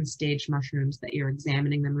button stage mushrooms that you're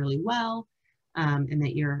examining them really well, and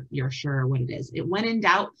that you're sure what it is. When in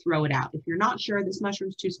doubt, throw it out. If you're not sure this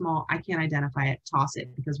mushroom's too small, I can't identify it, toss it,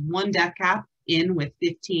 because one death cap in with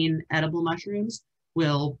 15 edible mushrooms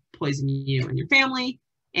will poison you and your family.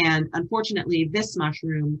 And unfortunately, this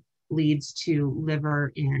mushroom leads to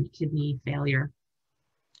liver and kidney failure.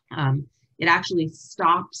 It actually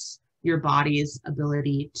stops your body's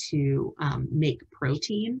ability to make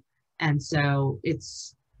protein. And so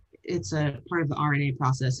it's a part of the RNA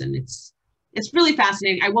process, and it's really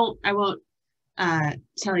fascinating. I won't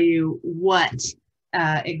tell you what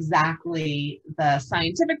exactly the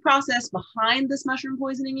scientific process behind this mushroom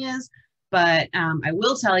poisoning is, but I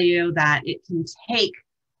will tell you that it can take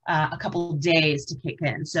a couple of days to kick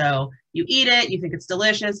in. So you eat it, you think it's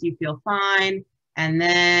delicious, you feel fine, and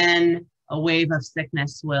then a wave of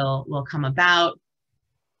sickness will come about.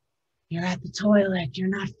 You're at the toilet, you're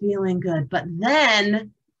not feeling good, but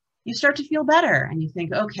then you start to feel better and you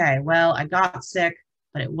think, okay, well, I got sick,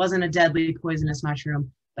 but it wasn't a deadly poisonous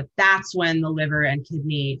mushroom. But that's when the liver and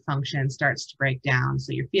kidney function starts to break down.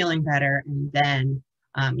 So you're feeling better, and then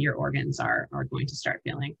your organs are going to start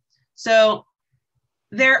feeling. So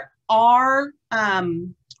there are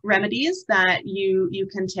remedies that you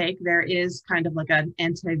can take. There is kind of like an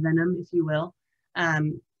anti-venom, if you will.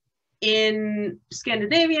 In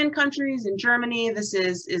Scandinavian countries, in Germany, this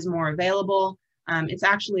is more available. It's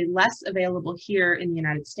actually less available here in the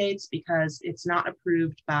United States because it's not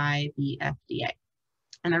approved by the FDA.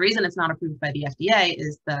 And the reason it's not approved by the FDA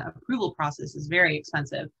is the approval process is very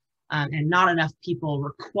expensive, and not enough people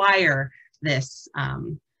require this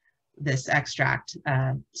this extract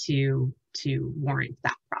to warrant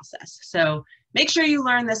that process. So make sure you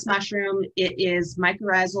learn this mushroom. It is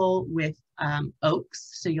mycorrhizal with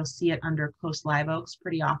oaks, so you'll see it under coast live oaks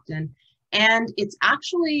pretty often. And it's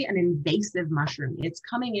actually an invasive mushroom. It's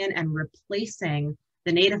coming in and replacing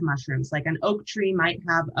the native mushrooms. Like an oak tree might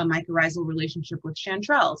have a mycorrhizal relationship with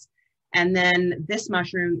chanterelles. And then this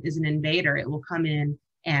mushroom is an invader. It will come in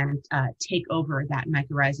and take over that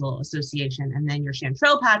mycorrhizal association. And then your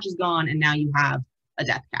chanterelle patch is gone, and now you have a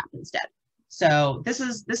death cap instead. So this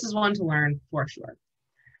is one to learn for sure.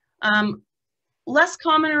 Less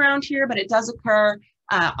common around here, but it does occur,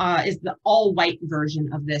 is the all-white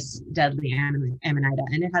version of this deadly Amanita,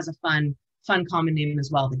 and it has a fun common name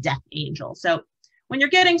as well, the death angel. So when you're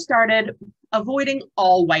getting started, avoiding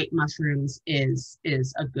all-white mushrooms is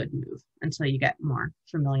a good move until you get more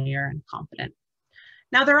familiar and confident.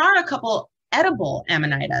 Now, there are a couple edible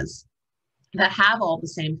Amanitas that have all the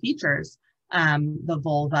same features, the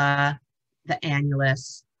vulva, the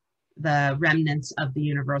annulus, the remnants of the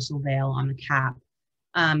universal veil on the cap.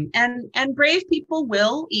 And brave people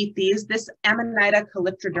will eat these. This Amanita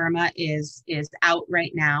calyptroderma is out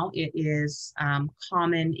right now. It is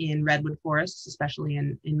common in redwood forests, especially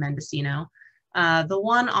in Mendocino. The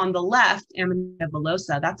one on the left, Amanita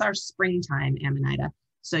villosa, that's our springtime Amanita.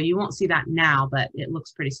 So you won't see that now, but it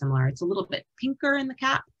looks pretty similar. It's a little bit pinker in the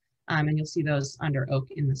cap, and you'll see those under oak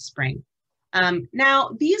in the spring.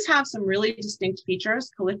 Now, these have some really distinct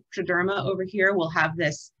features. Calyptroderma over here will have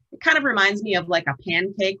this, it kind of reminds me of like a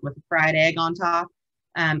pancake with a fried egg on top,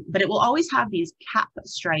 but it will always have these cap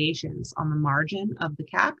striations on the margin of the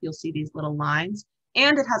cap. You'll see these little lines,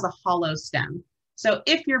 and it has a hollow stem. So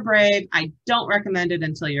if you're brave, I don't recommend it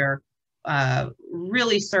until you're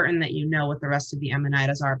really certain that you know what the rest of the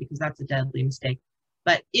Amanitas are, because that's a deadly mistake.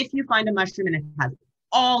 But if you find a mushroom and it has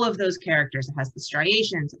all of those characters, it has the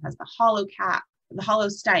striations, it has the hollow cap, the hollow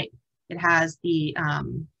stipe, it has the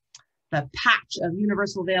patch of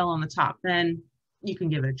universal veil on the top, then you can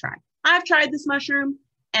give it a try. I've tried this mushroom,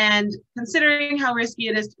 and considering how risky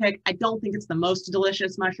it is to pick, I don't think it's the most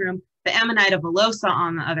delicious mushroom. The Amanita villosa,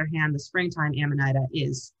 on the other hand, the springtime Amanita,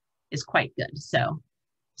 is quite good. So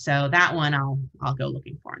that one I'll go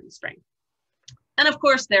looking for in the spring. And of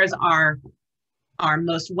course, there's our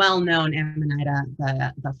most well-known Amanita,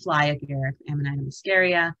 the fly agaric, Amanita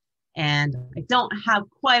muscaria. And I don't have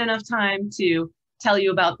quite enough time to tell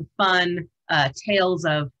you about the fun tales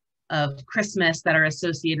of Christmas that are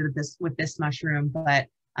associated with this mushroom. But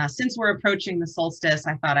since we're approaching the solstice,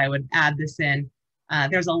 I thought I would add this in.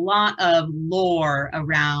 There's a lot of lore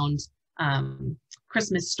around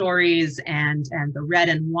Christmas stories and the red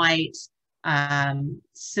and white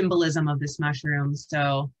symbolism of this mushroom.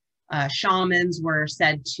 So shamans were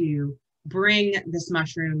said to bring this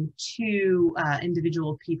mushroom to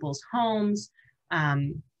individual people's homes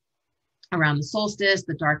around the solstice,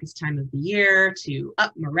 the darkest time of the year, to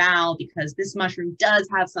up morale, because this mushroom does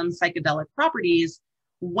have some psychedelic properties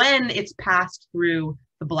when it's passed through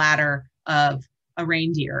the bladder of a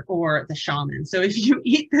reindeer or the shaman. So if you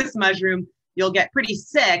eat this mushroom, you'll get pretty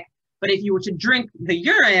sick. But if you were to drink the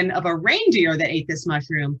urine of a reindeer that ate this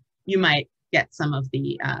mushroom, you might get some of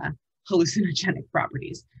the hallucinogenic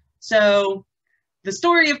properties. So the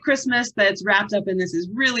story of Christmas that's wrapped up in this is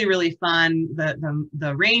really, really fun.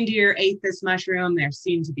 The reindeer ate this mushroom. They're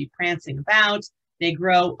seen to be prancing about. They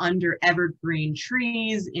grow under evergreen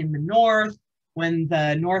trees in the north. When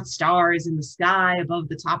the North Star is in the sky above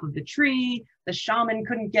the top of the tree, the shaman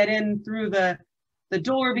couldn't get in through the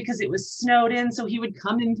door because it was snowed in. So he would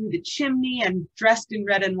come in through the chimney and dressed in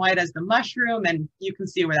red and white as the mushroom. And you can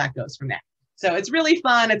see where that goes from there. So it's really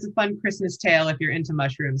fun. It's a fun Christmas tale if you're into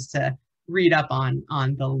mushrooms to read up on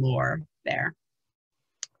the lore there.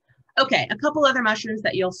 Okay, a couple other mushrooms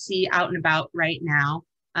that you'll see out and about right now.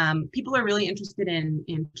 People are really interested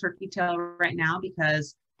in turkey tail right now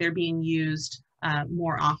because they're being used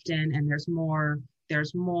more often, and there's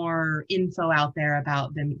more info out there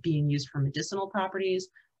about them being used for medicinal properties,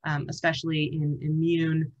 especially in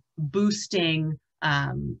immune boosting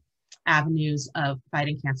avenues of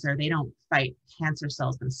fighting cancer. They don't fight cancer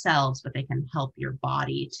cells themselves, but they can help your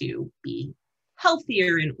body to be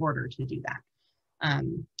healthier in order to do that.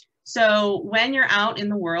 So when you're out in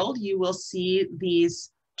the world, you will see these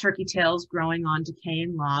turkey tails growing on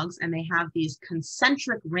decaying logs, and they have these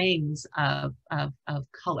concentric rings of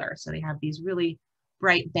color. So they have these really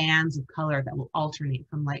bright bands of color that will alternate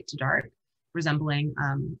from light to dark, resembling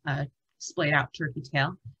a splayed out turkey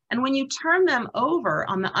tail. And when you turn them over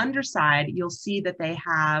on the underside, you'll see that they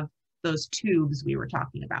have those tubes we were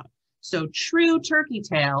talking about. So true turkey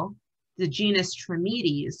tail, the genus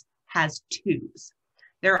Trametes, has tubes.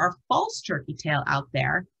 There are false turkey tail out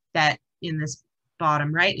there that in this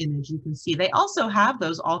bottom right image, you can see they also have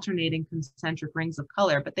those alternating concentric rings of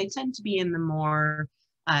color, but they tend to be in the more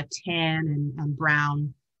tan and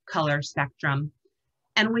brown color spectrum.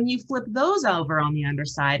 And when you flip those over on the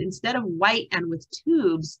underside, instead of white and with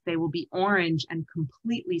tubes, they will be orange and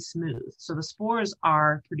completely smooth. So the spores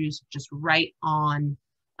are produced just right on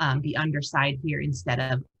the underside here instead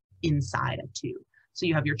of inside a tube. So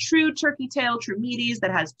you have your true turkey tail, Trametes,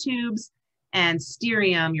 that has tubes, and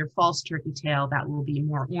Sterium, your false turkey tail, that will be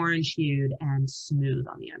more orange hued and smooth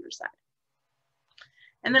on the underside.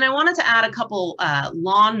 And then I wanted to add a couple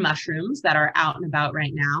lawn mushrooms that are out and about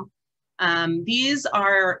right now. These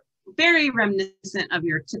are very reminiscent of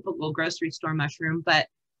your typical grocery store mushroom, but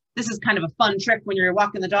this is kind of a fun trick when you're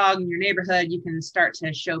walking the dog in your neighborhood. You can start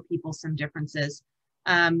to show people some differences.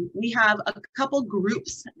 We have a couple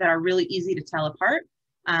groups that are really easy to tell apart.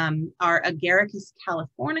 Our Agaricus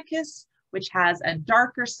californicus, which has a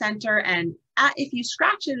darker center, and if you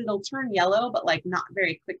scratch it, it'll turn yellow, but like not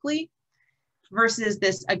very quickly, versus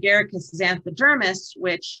this Agaricus xanthodermis,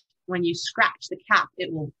 which when you scratch the cap,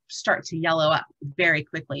 it will start to yellow up very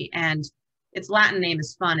quickly. And its Latin name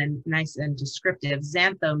is fun and nice and descriptive.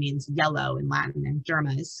 Xantho means yellow in Latin, and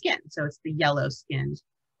derma is skin. So it's the yellow-skinned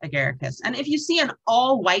Agaricus. And if you see an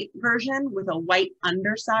all-white version with a white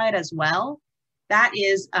underside as well, that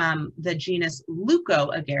is the genus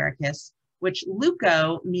Leucoagaricus, which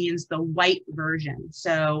leuco means the white version.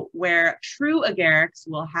 So where true agarics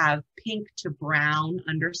will have pink to brown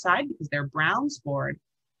underside because they're brown spored,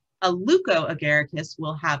 a Leucoagaricus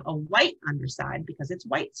will have a white underside because it's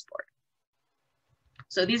white spored.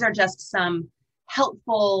 So these are just some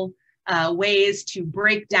helpful ways to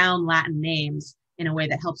break down Latin names in a way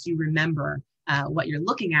that helps you remember what you're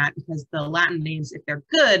looking at, because the Latin names, if they're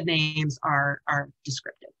good names, are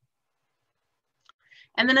descriptive.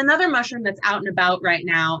 And then another mushroom that's out and about right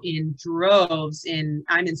now in droves,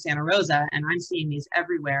 I'm in Santa Rosa and I'm seeing these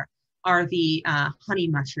everywhere, are the honey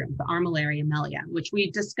mushroom, the Armillaria mellia, which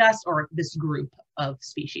we discussed, or this group of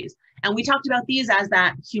species. And we talked about these as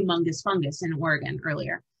that humongous fungus in Oregon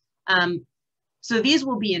earlier. So these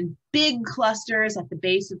will be in big clusters at the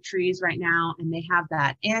base of trees right now, and they have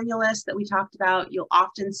that annulus that we talked about. You'll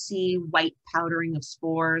often see white powdering of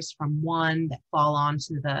spores from one that fall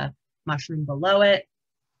onto the mushroom below it.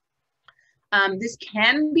 This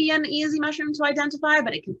can be an easy mushroom to identify,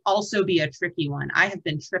 but it can also be a tricky one. I have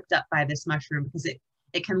been tripped up by this mushroom because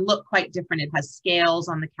it can look quite different. It has scales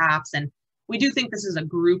on the caps, and we do think this is a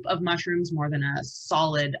group of mushrooms more than a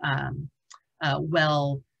solid,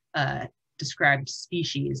 described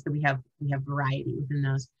species, that we have variety within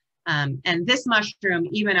those. And this mushroom,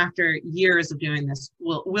 even after years of doing this,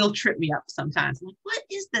 will trip me up sometimes. I'm like, what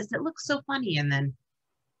is this? It looks so funny. And then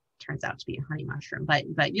turns out to be a honey mushroom.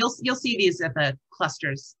 But you'll see these at the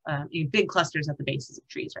clusters, in big clusters at the bases of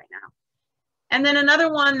trees right now. And then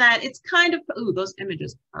another one that it's kind of, ooh, those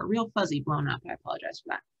images are real fuzzy blown up. I apologize for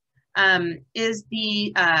that. Is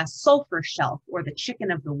the sulfur shelf, or the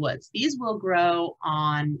chicken of the woods. These will grow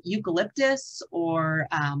on eucalyptus or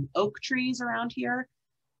oak trees around here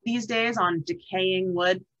these days, on decaying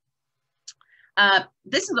wood.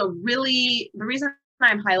 This is the reason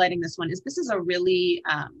I'm highlighting this one is this is a really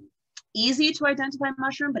easy to identify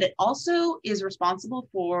mushroom, but it also is responsible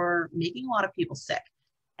for making a lot of people sick.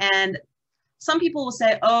 And some people will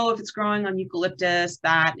say, oh, if it's growing on eucalyptus,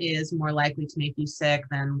 that is more likely to make you sick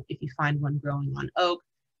than if you find one growing on oak.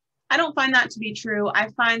 I don't find that to be true. I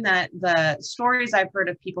find that the stories I've heard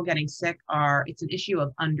of people getting sick it's an issue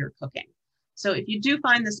of undercooking. So if you do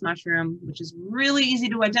find this mushroom, which is really easy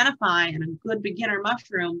to identify and a good beginner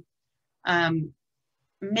mushroom,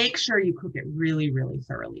 make sure you cook it really, really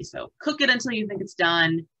thoroughly. So cook it until you think it's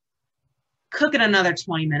done. Cook it another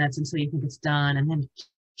 20 minutes until you think it's done, and then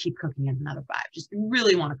keep cooking it another 5. Just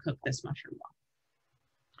really want to cook this mushroom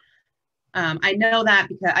well. I know that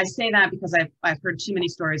because I say that because I've heard too many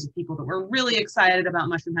stories of people that were really excited about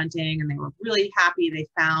mushroom hunting, and they were really happy they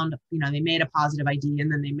found, they made a positive ID,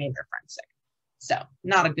 and then they made their friends sick. So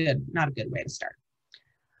not a good way to start.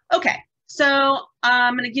 Okay, so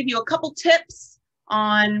I'm going to give you a couple tips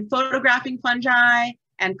on photographing fungi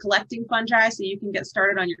and collecting fungi so you can get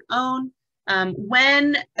started on your own.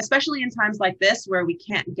 Especially in times like this where we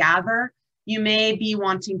can't gather, you may be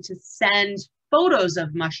wanting to send photos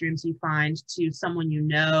of mushrooms you find to someone you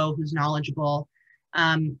know who's knowledgeable.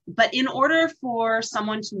 But in order for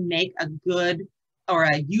someone to make a good or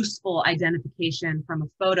a useful identification from a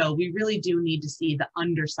photo, we really do need to see the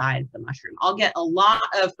underside of the mushroom. I'll get a lot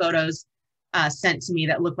of photos sent to me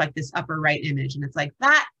that look like this upper right image, and it's like,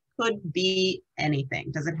 that could be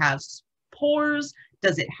anything. Does it have pores?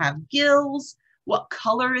 Does it have gills? What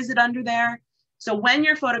color is it under there? So when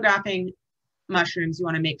you're photographing mushrooms, you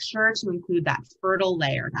want to make sure to include that fertile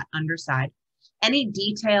layer, that underside. Any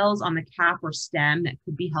details on the cap or stem that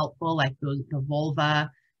could be helpful, like the vulva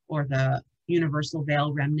or the universal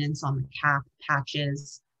veil remnants on the cap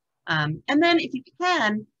patches. And then if you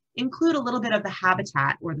can, include a little bit of the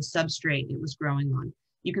habitat or the substrate it was growing on.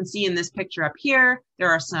 You can see in this picture up here, there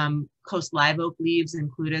are some coast live oak leaves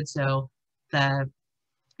included. So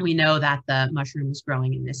we know that the mushroom was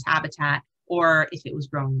growing in this habitat, or if it was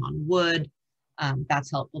growing on wood,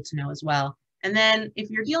 that's helpful to know as well. And then if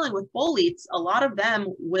you're dealing with boletes, a lot of them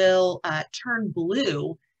will turn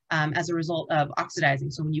blue as a result of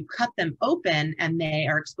oxidizing. So when you cut them open and they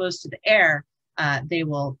are exposed to the air, they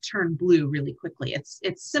will turn blue really quickly.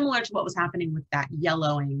 It's similar to what was happening with that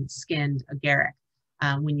yellowing skinned agaric.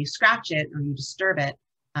 When you scratch it or you disturb it,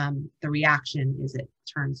 the reaction is it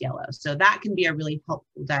turns yellow. So that can be a really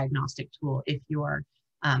helpful diagnostic tool if you're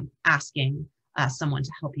asking someone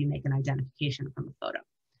to help you make an identification from a photo.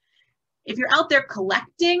 If you're out there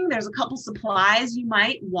collecting, there's a couple supplies you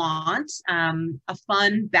might want. A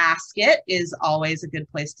fun basket is always a good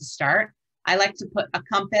place to start. I like to put a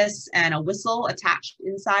compass and a whistle attached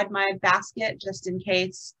inside my basket just in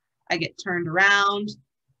case I get turned around.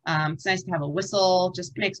 It's nice to have a whistle,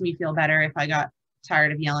 just makes me feel better if I got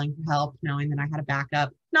tired of yelling for help, knowing that I had a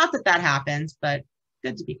backup. Not that that happens, but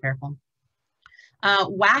good to be careful.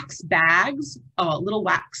 Wax bags, little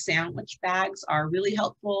wax sandwich bags are really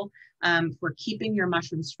helpful for keeping your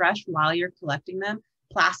mushrooms fresh while you're collecting them.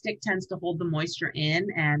 Plastic tends to hold the moisture in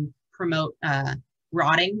and promote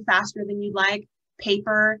rotting faster than you'd like.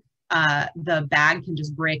 Paper, the bag can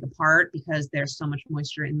just break apart because there's so much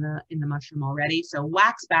moisture in the mushroom already. So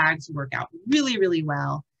wax bags work out really, really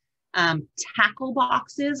well. Tackle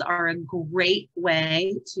boxes are a great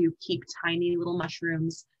way to keep tiny little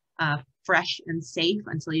mushrooms fresh and safe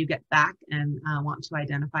until you get back and want to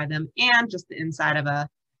identify them. And just the inside of a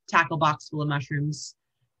tackle box full of mushrooms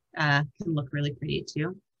can look really pretty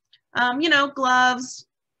too. You know, gloves,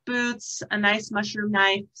 boots, a nice mushroom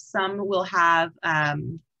knife. Some will have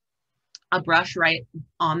a brush right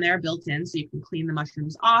on there built in so you can clean the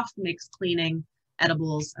mushrooms off, makes cleaning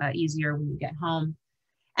edibles easier when you get home.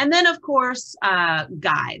 And then of course,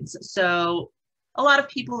 guides. So a lot of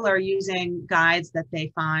people are using guides that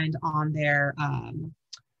they find on their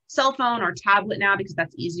cell phone or tablet now because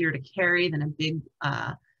that's easier to carry than a big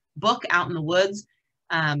book out in the woods.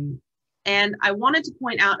 And I wanted to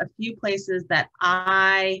point out a few places that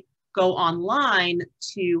I go online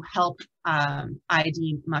to help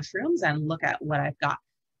ID mushrooms and look at what I've got.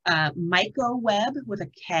 Mycoweb with a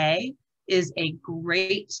K is a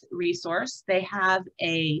great resource. They have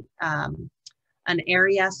an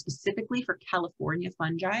area specifically for California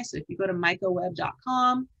fungi. So if you go to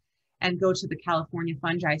mycoweb.com and go to the California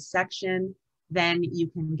fungi section, then you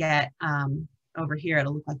can get, over here,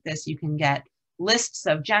 it'll look like this, you can get lists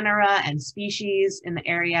of genera and species in the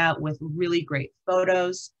area with really great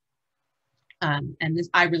photos. And this,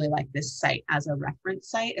 I really like this site as a reference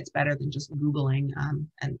site. It's better than just Googling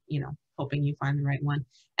and, you know, hoping you find the right one.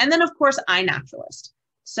 And then of course, iNaturalist.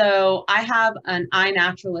 So I have an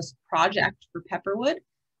iNaturalist project for Pepperwood.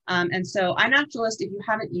 And so iNaturalist, if you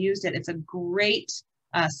haven't used it, it's a great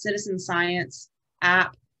citizen science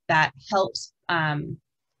app that helps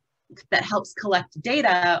collect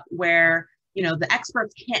data where, you know, the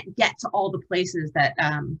experts can't get to all the places that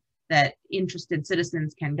that interested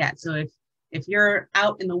citizens can get. So if you're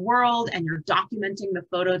out in the world and you're documenting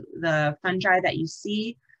the fungi that you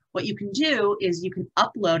see, what you can do is you can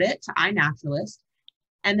upload it to iNaturalist,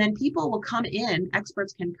 and then people will come in,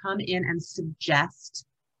 experts can come in and suggest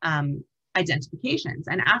identifications.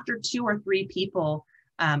 And after 2 or 3 people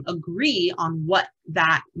agree on what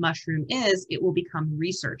that mushroom is, it will become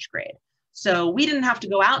research grade. So we didn't have to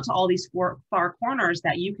go out to all these far corners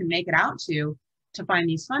that you can make it out to find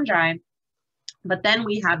these fungi. But then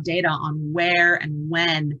we have data on where and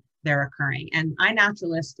when they're occurring. And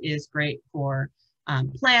iNaturalist is great for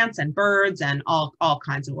plants and birds and all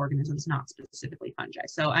kinds of organisms, not specifically fungi.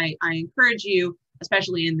 So I encourage you,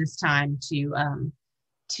 especially in this time,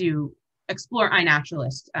 to explore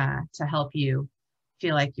iNaturalist to help you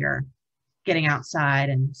feel like you're getting outside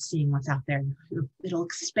and seeing what's out there. It'll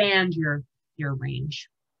expand your range.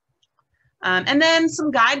 And then some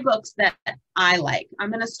guidebooks that I like. I'm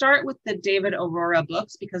going to start with the David Aurora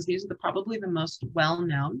books because these are probably the most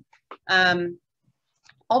well-known.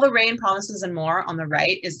 All the Rain, Promises, and More on the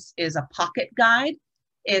right is a pocket guide.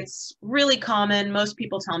 It's really common. Most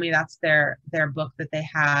people tell me that's their book that they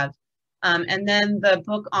have. And then the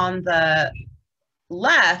book on the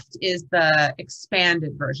left is the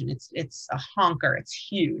expanded version. It's a honker. It's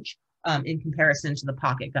huge in comparison to the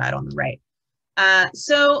pocket guide on the right.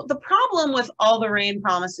 So the problem with All the Rain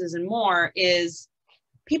Promises and More is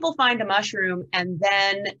people find a mushroom and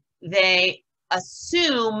then they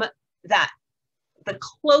assume that the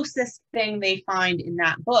closest thing they find in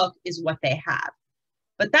that book is what they have.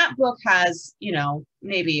 But that book has, you know,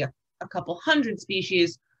 maybe a couple hundred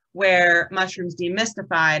species, where Mushrooms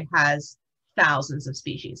Demystified has thousands of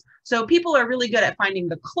species. So people are really good at finding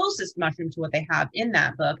the closest mushroom to what they have in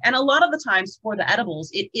that book. And a lot of the times for the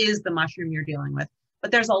edibles, it is the mushroom you're dealing with.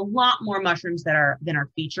 But there's a lot more mushrooms that are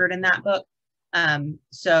featured in that book.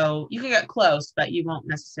 So you can get close, but you won't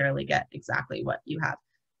necessarily get exactly what you have.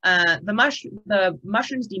 The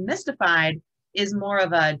Mushrooms Demystified is more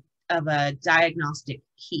of a diagnostic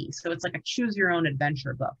key. So it's like a choose your own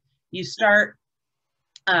adventure book. You start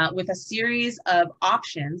with a series of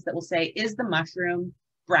options that will say, is the mushroom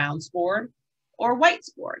brown spored or white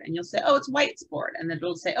spored? And you'll say, oh, it's white spored. And then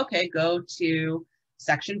it'll say, okay, go to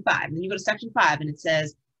section 5. And then you go to section 5 and it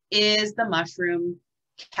says, is the mushroom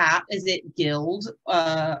cap, is it gilled?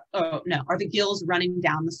 Oh no, are the gills running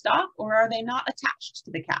down the stalk or are they not attached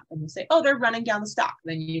to the cap? And you'll say, oh, they're running down the stalk.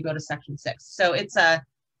 Then you go to section 6. So it's a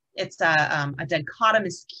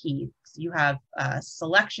dichotomous key. So you have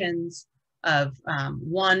selections of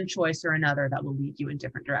one choice or another that will lead you in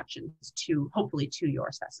different directions to hopefully to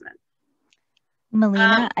your specimen.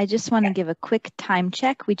 Melina, I just want to give a quick time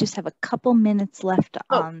check. We just have a couple minutes left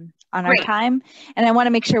on our time, and I want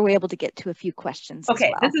to make sure we're able to get to a few questions. Okay,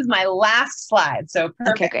 as well. This is my last slide, so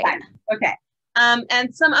perfect. Okay, great. Okay,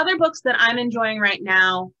 and some other books that I'm enjoying right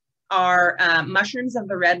now are Mushrooms of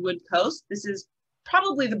the Redwood Coast. This is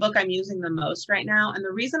probably the book I'm using the most right now, and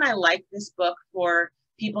the reason I like this book for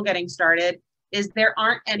people getting started is there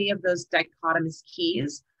aren't any of those dichotomous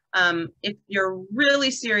keys. If you're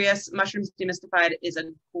really serious, Mushrooms Demystified is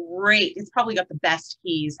it's probably got the best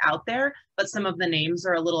keys out there, but some of the names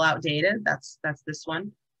are a little outdated. That's this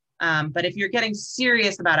one. But if you're getting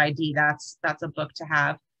serious about ID, that's a book to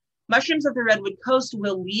have. Mushrooms of the Redwood Coast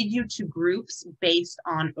will lead you to groups based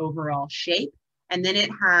on overall shape. And then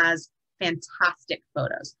it has fantastic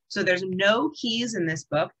photos. So there's no keys in this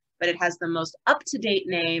book, but it has the most up-to-date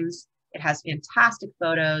names. It has fantastic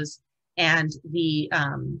photos, and the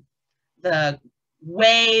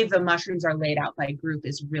way the mushrooms are laid out by group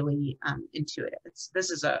is really intuitive.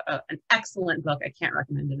 This is an excellent book. I can't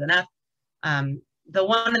recommend it enough. The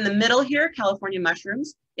one in the middle here, California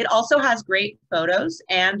Mushrooms, it also has great photos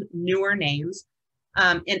and newer names,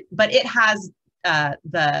 but it has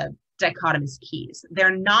the dichotomous keys.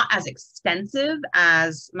 They're not as extensive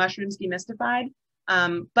as Mushrooms Demystified,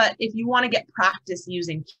 but if you want to get practice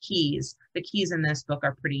using keys, the keys in this book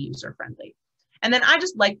are pretty user-friendly. And then I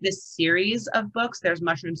just like this series of books. There's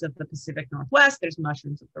Mushrooms of the Pacific Northwest, there's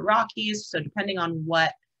Mushrooms of the Rockies. So depending on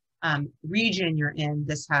what region you're in,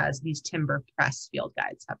 these timber press field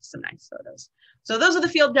guides have some nice photos. So those are the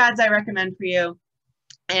field guides I recommend for you.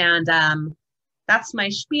 And that's my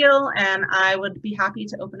spiel, and I would be happy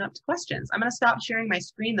to open up to questions. I'm gonna stop sharing my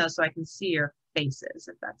screen though so I can see your faces,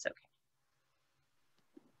 if that's okay.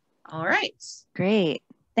 All right. Great.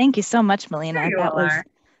 Thank you so much, Melina. That was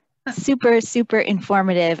super, super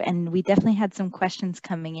informative. And we definitely had some questions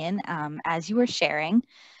coming in as you were sharing.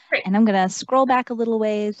 Great. And I'm going to scroll back a little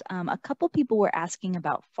ways. A couple people were asking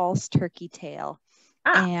about false turkey tail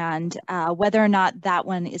and whether or not that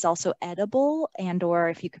one is also edible and or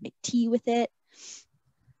if you can make tea with it.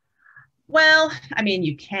 Well, I mean,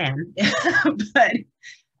 you can, but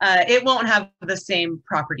it won't have the same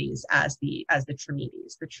properties as the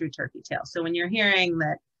Trametes, the true turkey tail. So when you're hearing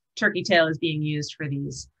that turkey tail is being used for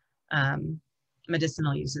these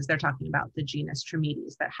medicinal uses, they're talking about the genus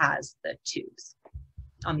Trametes that has the tubes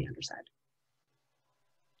on the underside.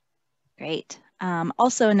 Great.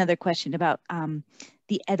 Also, another question about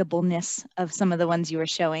the edibleness of some of the ones you were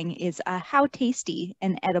showing is how tasty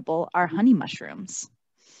and edible are honey mushrooms?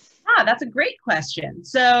 That's a great question.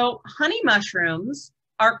 So honey mushrooms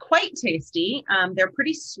are quite tasty. They're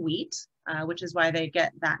pretty sweet, which is why they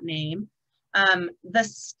get that name. The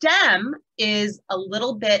stem is a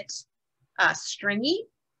little bit stringy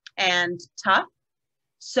and tough.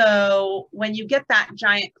 So when you get that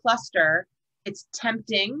giant cluster, it's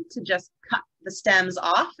tempting to just cut the stems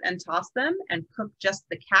off and toss them and cook just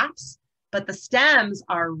the caps, but the stems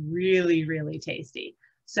are really, really tasty.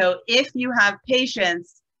 So if you have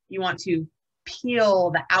patience, you want to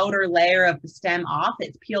peel the outer layer of the stem off.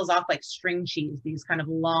 It peels off like string cheese, these kind of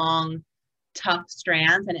long, tough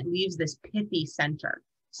strands, and it leaves this pithy center.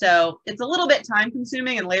 So it's a little bit time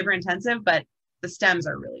consuming and labor intensive, but the stems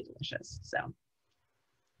are really delicious. So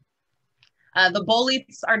The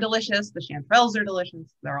boletes are delicious. The chanterelles are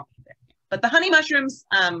delicious. They're all there. But the honey mushrooms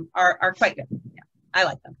are quite good. Yeah, I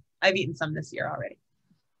like them. I've eaten some this year already.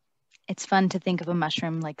 It's fun to think of a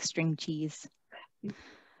mushroom like string cheese.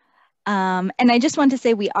 And I just want to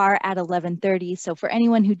say we are at 11:30, so for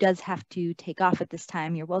anyone who does have to take off at this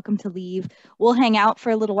time, you're welcome to leave. We'll hang out for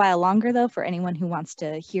a little while longer, though, for anyone who wants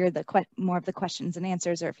to hear more of the questions and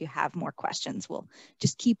answers, or if you have more questions, we'll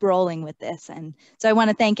just keep rolling with this. And so I want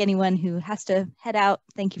to thank anyone who has to head out.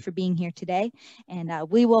 Thank you for being here today. And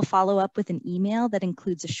we will follow up with an email that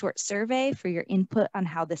includes a short survey for your input on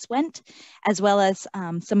how this went, as well as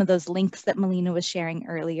some of those links that Melina was sharing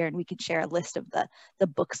earlier, and we could share a list of the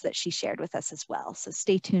books that she shared with us as well. So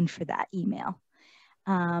stay tuned for that email.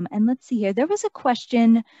 And let's see here. There was a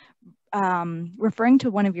question referring to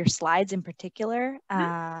one of your slides in particular.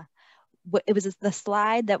 It was the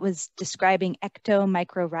slide that was describing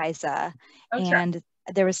ectomycorrhiza, and sure,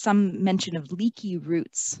 there was some mention of leaky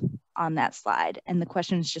roots on that slide. And the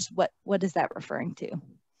question is just, what is that referring to?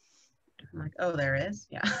 I'm like, oh, there is?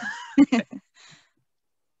 Yeah. Is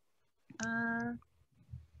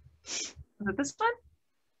it this one?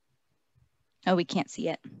 Oh, we can't see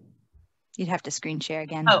it. You'd have to screen share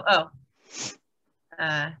again. Okay.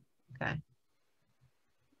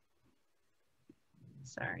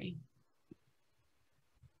 Sorry.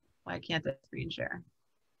 Why can't I screen share?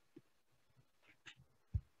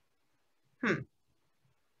 It's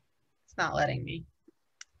not letting me.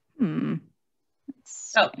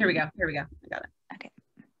 Oh, here we go. Here we go. I got it. Okay.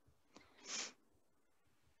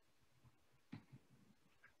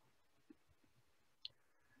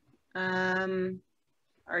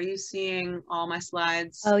 Are you seeing all my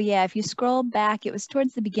slides? Oh yeah, if you scroll back, it was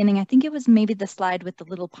towards the beginning. I think it was maybe the slide with the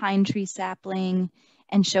little pine tree sapling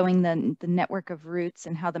and showing the network of roots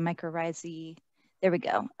and how the mycorrhizae, there we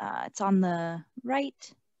go. It's on the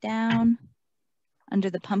right down under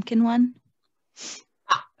the pumpkin one.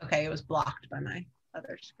 Okay, it was blocked by my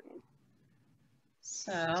other screen.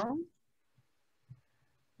 So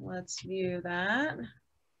let's view that.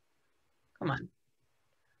 Come on.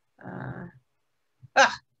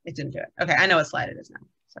 It didn't do it. Okay, I know what slide it is now.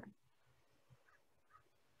 Sorry.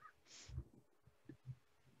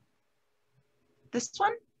 This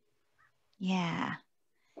one? Yeah.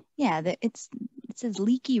 Yeah, it says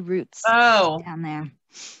leaky roots down there.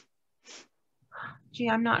 Gee,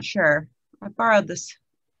 I'm not sure. I borrowed this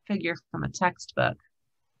figure from a textbook.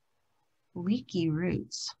 Leaky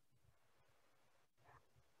roots.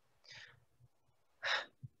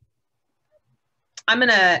 I'm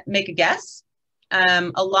gonna make a guess.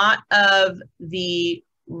 A lot of the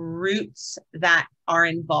roots that are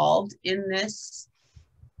involved in this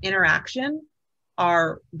interaction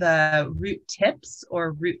are the root tips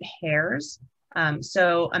or root hairs.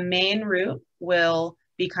 So a main root will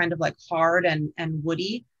be kind of like hard and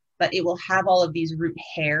woody, but it will have all of these root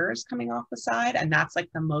hairs coming off the side, and that's like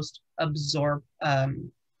the most absorptive.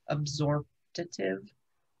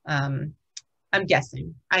 I'm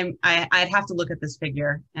guessing. I'd have to look at this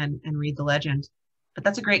figure and read the legend. But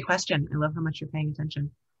that's a great question. I love how much you're paying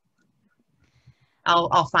attention.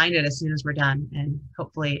 I'll find it as soon as we're done, and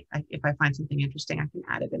hopefully, if I find something interesting, I can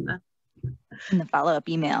add it in the follow-up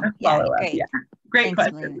email. Great. Yeah. Great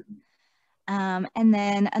Thanks, question. And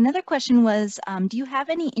then another question was, do you have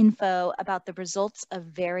any info about the results of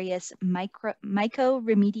various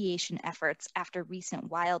mycoremediation efforts after recent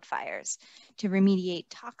wildfires to remediate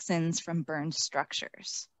toxins from burned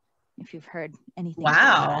structures? If you've heard anything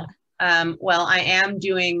about that. Well, I am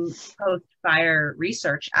doing post-fire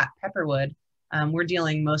research at Pepperwood. We're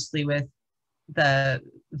dealing mostly with the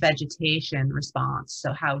vegetation response,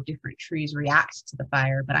 so how different trees react to the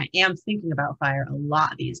fire, but I am thinking about fire a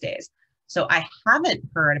lot these days. So I haven't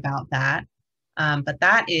heard about that, but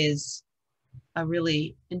that is a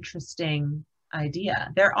really interesting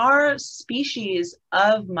idea. There are species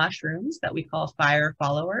of mushrooms that we call fire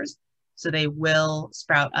followers, so they will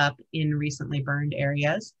sprout up in recently burned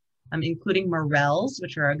areas. Including morels,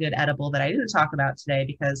 which are a good edible that I didn't talk about today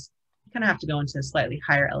because you kind of have to go into slightly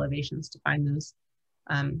higher elevations to find those.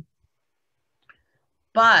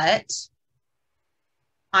 But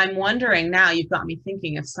I'm wondering now, you've got me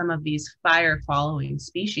thinking if some of these fire following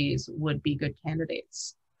species would be good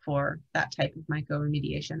candidates for that type of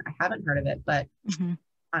mycoremediation. I haven't heard of it, but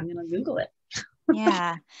I'm going to Google it.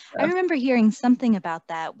 Yeah, I remember hearing something about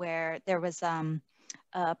that where there was a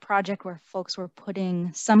project where folks were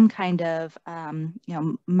putting some kind of,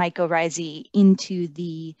 mycorrhizae into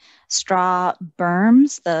the straw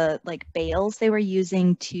berms, the bales they were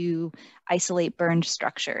using to isolate burned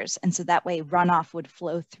structures. And so that way runoff would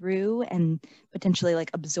flow through and potentially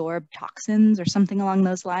absorb toxins or something along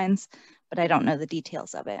those lines. but I don't know the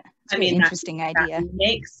details of it. It's a I really mean, interesting idea. That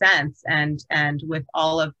makes sense. And with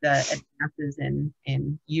all of the advances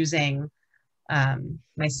in using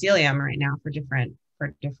mycelium right now for different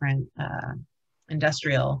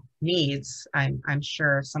industrial needs, I'm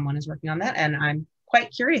sure someone is working on that, and I'm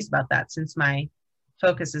quite curious about that since my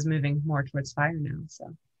focus is moving more towards fire now.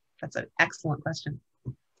 So that's an excellent question.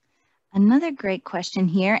 Another great question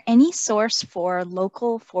here. Any source for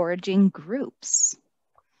local foraging groups?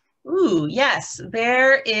 Ooh, yes.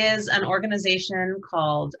 There is an organization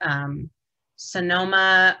called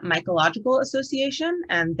Sonoma Mycological Association,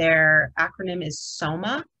 and their acronym is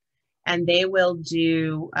SOMA, and they will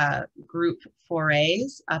do group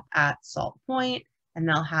forays up at Salt Point, and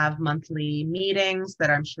they'll have monthly meetings that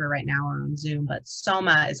I'm sure right now are on Zoom, but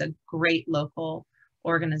SOMA is a great local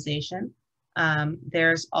organization.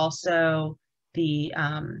 There's also the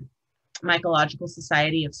Mycological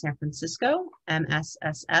Society of San Francisco,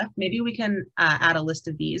 MSSF. Maybe we can add a list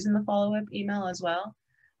of these in the follow-up email as well.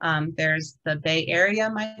 There's the Bay Area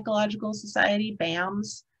Mycological Society,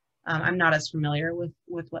 BAMS. I'm not as familiar with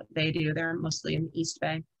what they do. They're mostly in the East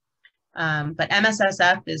Bay. But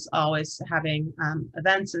MSSF is always having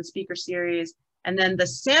events and speaker series. And then the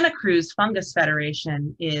Santa Cruz Fungus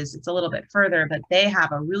Federation it's a little bit further, but they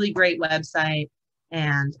have a really great website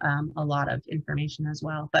and a lot of information as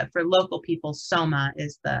well. But for local people, SOMA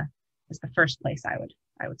is the first place I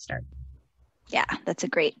would start. Yeah, that's a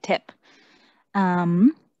great tip.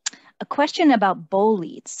 A question about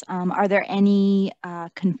boletes. Are there any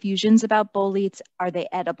confusions about boletes? Are they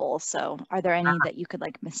edible? So are there any that you could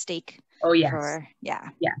like mistake? Oh, yes.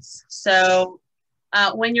 Yes. So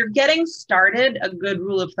when you're getting started, a good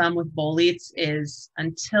rule of thumb with boletes is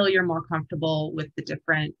until you're more comfortable with the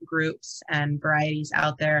different groups and varieties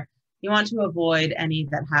out there, you want to avoid any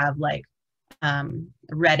that have like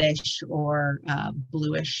reddish or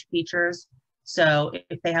bluish features. So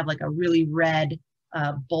if they have like a really red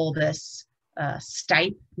bulbous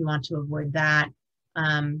stipe, you want to avoid that.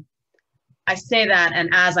 I say that, and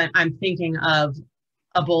as I'm thinking of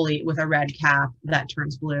a bolete with a red cap that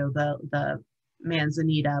turns blue, the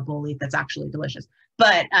Manzanita bolete that's actually delicious.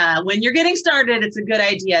 But when you're getting started, it's a good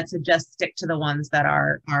idea to just stick to the ones that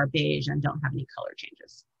are beige and don't have any color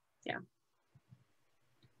changes. Yeah.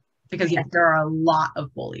 Because yes, there are a lot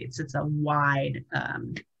of boletes. It's a wide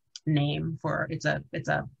name for,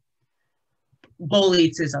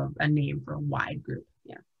 boletes is a name for a wide group.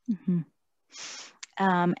 Yeah. Mm-hmm.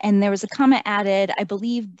 And there was a comment added, I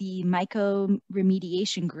believe the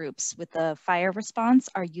mycoremediation groups with the fire response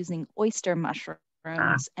are using oyster mushrooms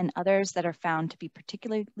and others that are found to be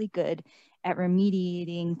particularly good at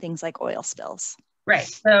remediating things like oil spills. Right.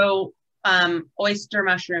 So oyster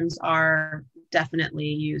mushrooms are definitely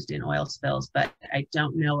used in oil spills, but I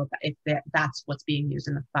don't know if that's what's being used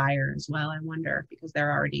in the fire as well. I wonder, because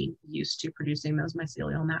they're already used to producing those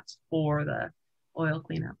mycelial mats for the oil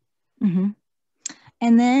cleanup. Mm-hmm.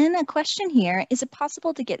 And then a question here, is it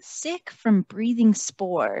possible to get sick from breathing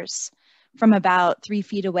spores from about 3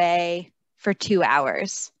 feet away for 2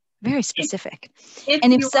 hours? Very specific.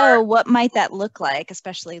 If so, what might that look like,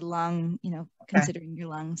 especially lung, considering your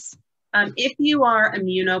lungs? If you are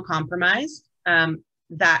immunocompromised,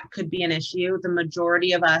 that could be an issue. The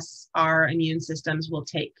majority of us, our immune systems will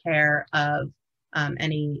take care of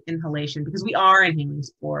any inhalation because we are inhaling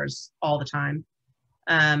spores all the time.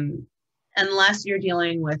 Unless you're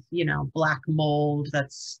dealing with, black mold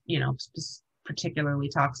that's, particularly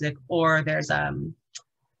toxic, or there's a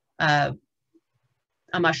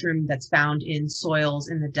mushroom that's found in soils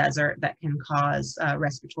in the desert that can cause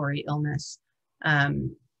respiratory illness.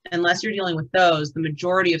 Unless you're dealing with those, the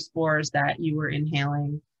majority of spores that you were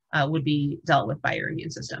inhaling would be dealt with by your immune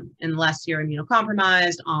system. Unless you're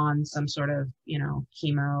immunocompromised on some sort of,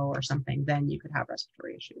 chemo or something, then you could have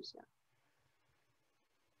respiratory issues. Yeah.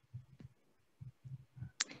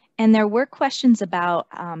 And there were questions about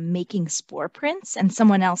making spore prints, and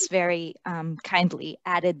someone else very kindly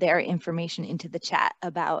added their information into the chat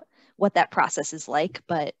about what that process is like.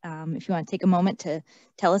 But if you want to take a moment to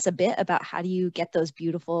tell us a bit about how do you get those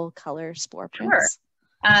beautiful color spore prints?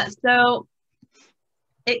 Sure. So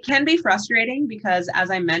it can be frustrating because,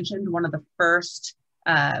 as I mentioned, one of the first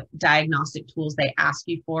diagnostic tools they ask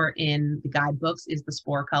you for in the guidebooks is the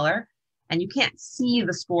spore color. And you can't see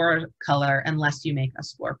the spore color unless you make a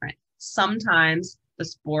spore print. Sometimes the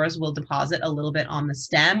spores will deposit a little bit on the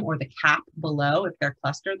stem or the cap below if they're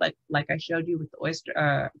clustered, like I showed you with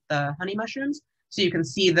the honey mushrooms. So you can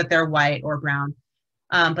see that they're white or brown.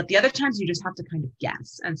 But the other times you just have to kind of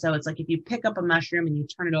guess. And so it's like if you pick up a mushroom and you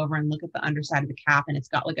turn it over and look at the underside of the cap and it's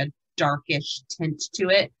got like a darkish tint to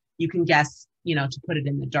it, you can guess, to put it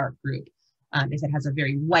in the dark group. If it has a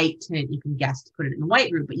very white tint, you can guess to put it in the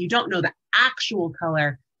white group, but you don't know the actual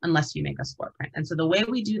color unless you make a spore print. And so the way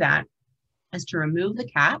we do that is to remove the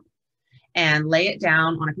cap and lay it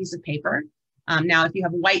down on a piece of paper. Now, if you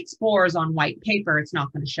have white spores on white paper, it's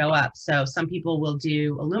not going to show up. So some people will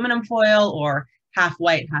do aluminum foil or half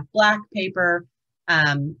white, half black paper.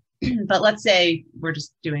 But let's say we're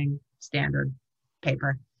just doing standard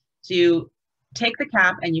paper. So you take the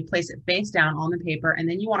cap and you place it face down on the paper, and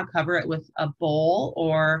then you want to cover it with a bowl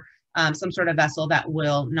or some sort of vessel that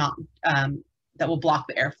will not that will block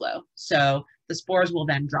the airflow. So the spores will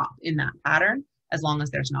then drop in that pattern as long as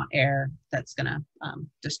there's not air that's going to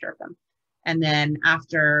disturb them. And then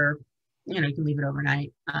after, you can leave it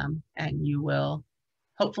overnight, and you will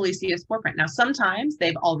hopefully see a spore print. Now, sometimes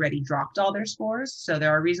they've already dropped all their spores, so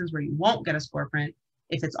there are reasons where you won't get a spore print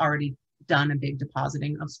if it's already done a big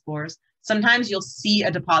depositing of spores. Sometimes you'll see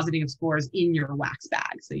a depositing of spores in your wax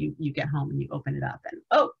bag. So you get home and you open it up and,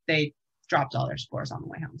 oh, they dropped all their spores on the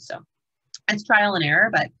way home. So it's trial and error,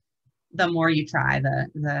 but the more you try,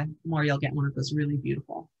 the more you'll get one of those really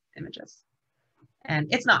beautiful images. And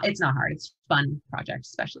it's not hard. It's a fun project,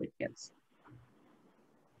 especially for kids.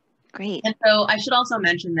 Great. And so I should also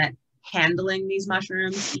mention that handling these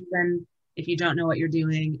mushrooms, even if you don't know what you're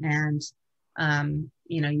doing and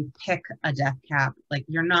you pick a death cap, like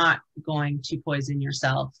you're not going to poison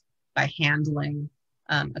yourself by handling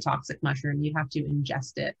a toxic mushroom. You have to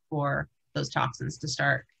ingest it for those toxins to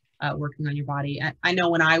start working on your body. I know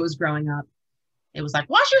when I was growing up, it was like,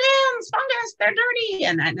 wash your hands, fungus, they're dirty.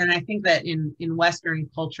 And I think that in Western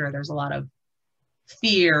culture, there's a lot of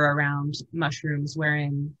fear around mushrooms,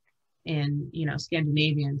 wherein in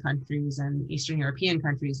Scandinavian countries and Eastern European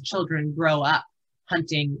countries, children grow up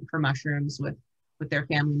hunting for mushrooms with their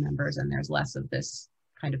family members, and there's less of this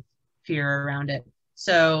kind of fear around it.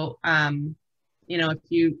 So if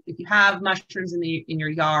you have mushrooms in your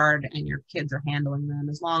yard and your kids are handling them,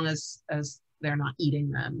 as long as they're not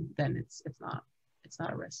eating them, then it's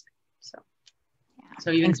not a risk. So yeah.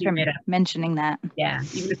 So even Thanks if you for mentioning that. Yeah,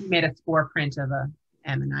 even if you made a spore print of a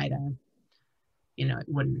Amanita, it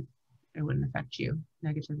wouldn't affect you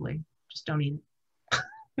negatively. Just don't eat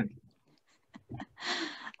it.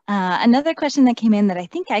 Another question that came in that I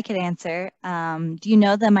think I could answer. Do you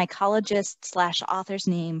know the mycologist/author's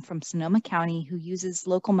name from Sonoma County who uses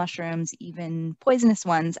local mushrooms, even poisonous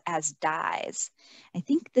ones, as dyes? I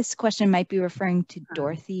think this question might be referring to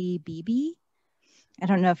Dorothy Beebe. I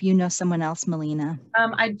don't know if you know someone else, Melina.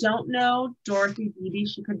 I don't know Dorothy Beebe.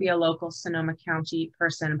 She could be a local Sonoma County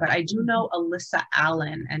person, but I do know Alyssa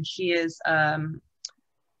Allen, and she is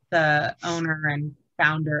the owner and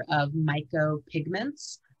founder of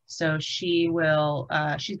Mycopigments. So she's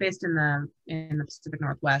based in the Pacific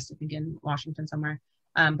Northwest, I think in Washington somewhere.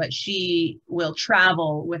 But she will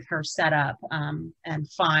travel with her setup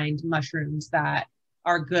and find mushrooms that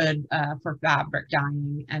are good for fabric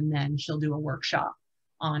dyeing, and then she'll do a workshop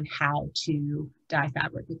on how to dye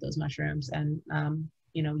fabric with those mushrooms and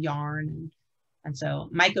yarn. And so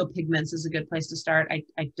Mycopigments is a good place to start.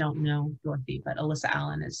 I don't know Dorothy, but Alyssa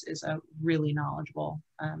Allen is a really knowledgeable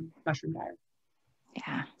mushroom dyer.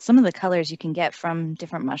 Yeah, some of the colors you can get from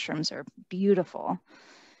different mushrooms are beautiful.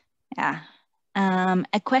 Yeah.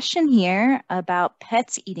 A question here about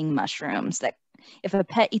pets eating mushrooms. That if a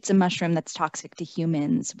pet eats a mushroom that's toxic to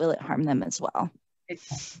humans, will it harm them as well? It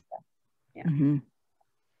can. Yeah. Mm-hmm.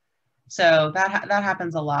 So that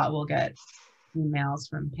happens a lot. We'll get emails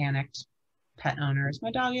from panicked pet owners.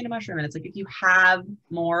 My dog ate a mushroom, and it's like, if you have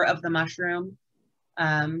more of the mushroom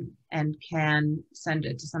and can send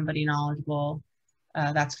it to somebody knowledgeable,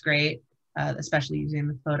 that's great, especially using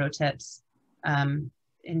the photo tips.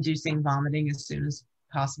 Inducing vomiting as soon as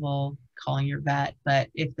possible, calling your vet. But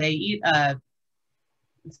if they eat I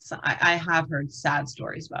have heard sad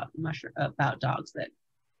stories about dogs that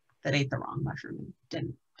ate the wrong mushroom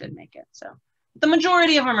and didn't make it. So the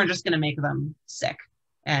majority of them are just going to make them sick,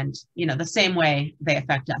 and the same way they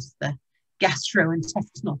affect us, the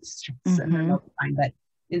gastrointestinal distress. Mm-hmm. And they're fine. But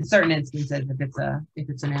in certain instances, if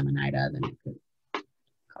it's an Amanita, then it could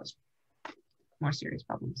cause more serious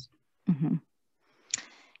problems. Mm-hmm.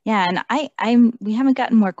 Yeah, and we haven't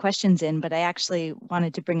gotten more questions in, but I actually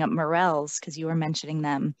wanted to bring up morels because you were mentioning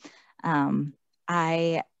them.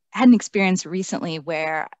 I had an experience recently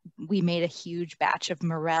where we made a huge batch of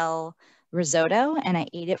morel risotto, and I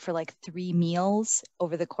ate it for like 3 meals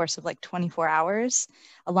over the course of like 24 hours,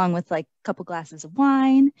 along with like a couple glasses of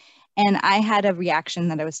wine. And I had a reaction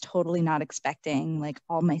that I was totally not expecting. Like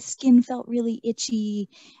all my skin felt really itchy,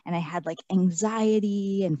 and I had like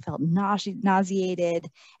anxiety and felt nauseated.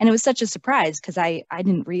 And it was such a surprise because I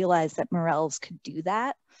didn't realize that morels could do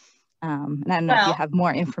that. And I don't know if you have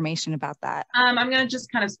more information about that. I'm going to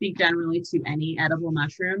just kind of speak generally to any edible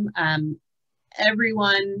mushroom.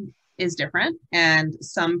 Everyone is different, and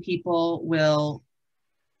some people will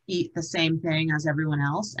eat the same thing as everyone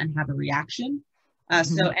else and have a reaction.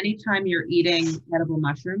 So anytime you're eating edible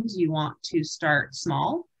mushrooms, you want to start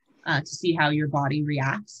small to see how your body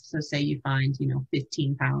reacts. So say you find,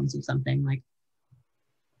 15 pounds of something, like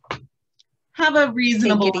have a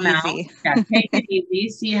reasonable amount. Easy. Yeah, take it easy,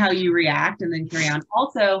 see how you react, and then carry on.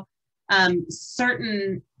 Also, I'm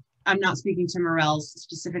not speaking to morels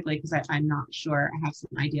specifically because I'm not sure. I have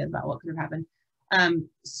some ideas about what could have happened.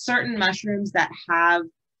 Certain mushrooms that have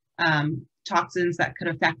toxins that could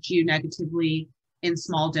affect you negatively in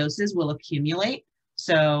small doses will accumulate.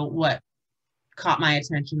 So what caught my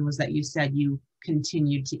attention was that you said you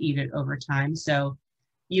continued to eat it over time. So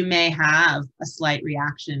you may have a slight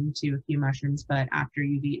reaction to a few mushrooms, but after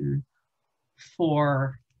you've eaten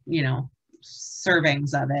 4,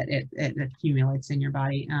 servings of it, it accumulates in your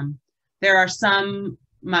body. There are some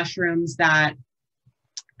mushrooms that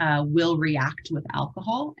will react with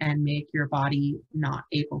alcohol and make your body not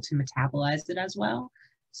able to metabolize it as well.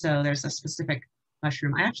 So there's a specific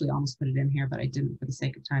mushroom, I actually almost put it in here, but I didn't for the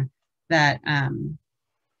sake of time, that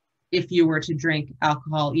if you were to drink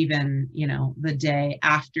alcohol even, the day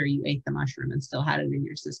after you ate the mushroom and still had it in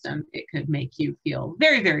your system, it could make you feel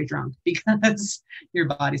very, very drunk because your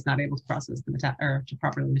body's not able to process or to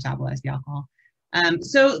properly metabolize the alcohol.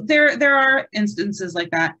 So there are instances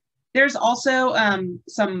like that. There's also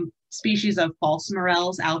some species of false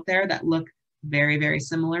morels out there that look very, very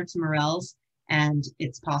similar to morels, and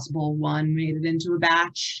it's possible one made it into a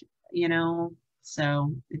batch,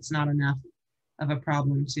 so it's not enough of a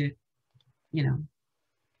problem to,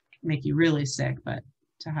 make you really sick, but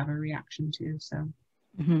to have a reaction to. So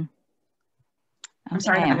okay, I'm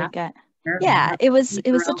sorry. Yeah, it was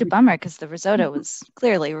such a bummer because the risotto was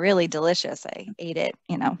clearly really delicious. I ate it,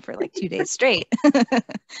 for like 2 days straight.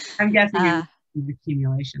 I'm guessing it was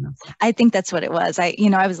accumulation of stuff. I think that's what it was. I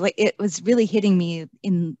was like, it was really hitting me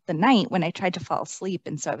in the night when I tried to fall asleep,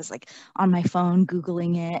 and so I was like on my phone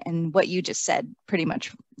Googling it, and what you just said pretty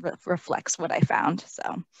much reflects what I found.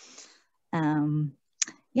 So,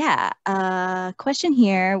 question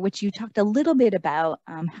here, which you talked a little bit about,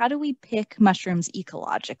 how do we pick mushrooms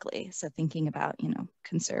ecologically? So thinking about,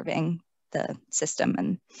 conserving the system.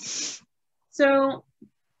 And so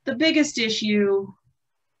the biggest issue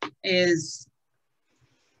is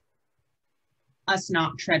us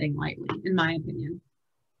not treading lightly, in my opinion.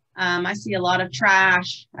 I see a lot of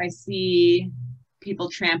trash. I see people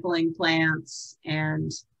trampling plants,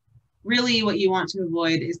 and really what you want to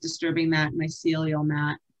avoid is disturbing that mycelial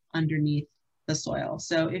mat underneath the soil.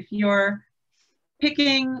 So if you're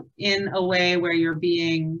picking in a way where you're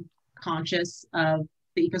being conscious of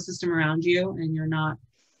the ecosystem around you and you're not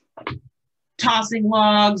tossing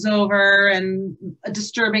logs over and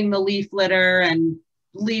disturbing the leaf litter and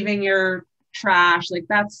leaving your trash, like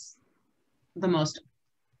that's the most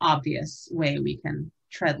obvious way we can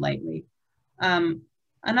tread lightly.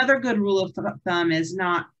 Another good rule of thumb is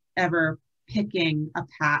not ever picking a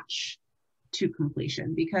patch to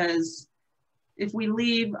completion, because if we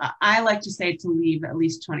leave, I like to say to leave at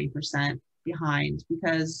least 20% behind,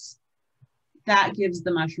 because that gives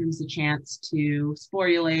the mushrooms a chance to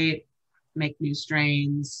sporulate, make new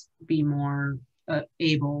strains, be more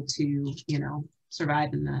able to,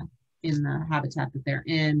 survive in the habitat that they're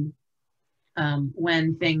in.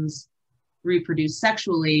 When things reproduce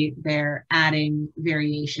sexually, they're adding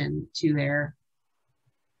variation to their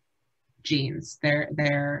genes.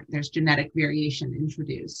 There's genetic variation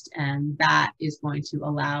introduced, and that is going to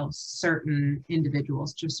allow certain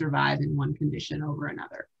individuals to survive in one condition over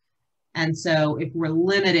another. And so if we're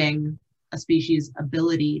limiting a species'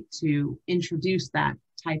 ability to introduce that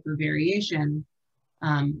type of variation,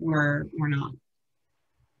 we're not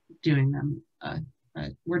doing them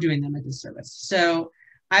we're doing them a disservice. So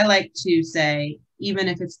I like to say, even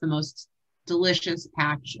if it's the most delicious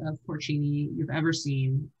patch of porcini you've ever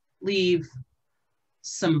seen, leave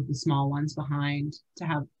some of the small ones behind to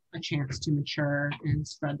have a chance to mature and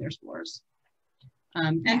spread their spores.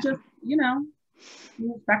 And just, be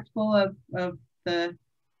respectful of the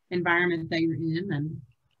environment that you're in,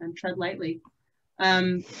 and tread lightly.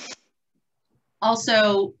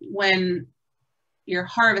 Also, when you're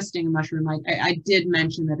harvesting a mushroom, I did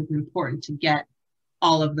mention that it's important to get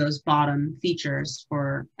all of those bottom features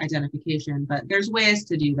for identification, but there's ways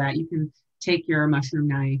to do that. You can take your mushroom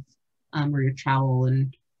knife or your trowel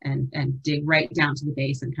and dig right down to the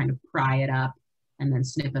base and kind of pry it up and then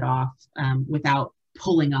snip it off without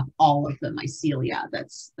pulling up all of the mycelia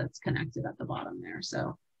that's connected at the bottom there.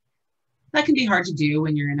 So that can be hard to do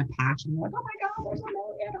when you're in a patch and you're like, oh my God, there's a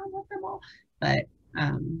million, I want them all. But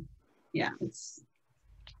yeah, it's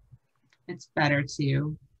better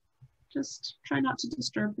to just try not to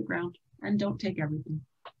disturb the ground and don't take everything.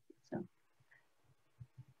 So.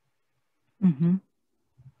 Mm-hmm.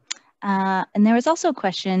 And there was also a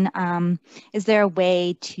question, is there a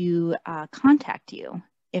way to contact you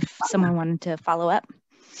if someone wanted to follow up?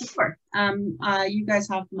 Sure. You guys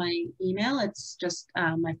have my email. It's just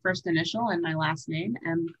my first initial and my last name,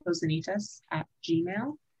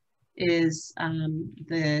 mkozanitas@gmail is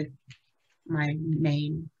my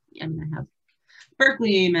main. I mean, I have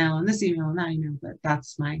Berkeley email and this email and that email, but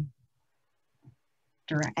that's my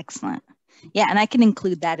direct. Excellent. Yeah, and I can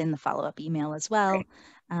include that in the follow-up email as well. Great.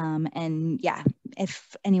 And yeah,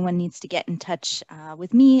 if anyone needs to get in touch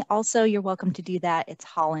with me, also, you're welcome to do that. It's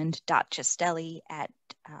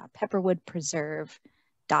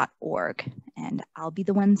holland.chistelli@pepperwoodpreserve.org. And I'll be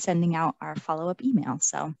the one sending out our follow-up email.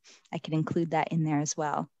 So I can include that in there as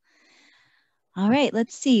well. All right,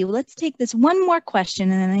 let's see. Let's take this one more question,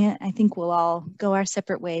 and then I think we'll all go our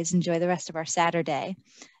separate ways, enjoy the rest of our Saturday.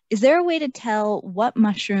 Is there a way to tell what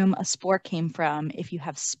mushroom a spore came from if you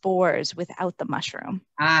have spores without the mushroom?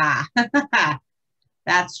 Ah,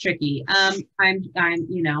 that's tricky.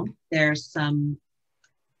 There's some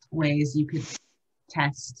ways you could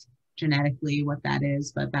test genetically what that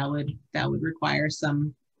is, but that would require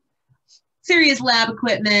some serious lab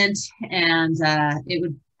equipment, and that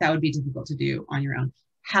would be difficult to do on your own.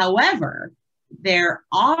 However, there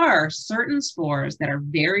are certain spores that are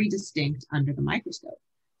very distinct under the microscope.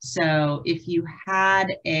 So if you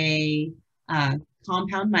had a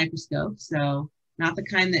compound microscope, so not the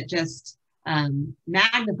kind that just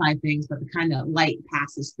magnify things, but the kind that light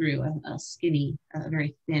passes through, a skinny,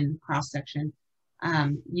 very thin cross-section,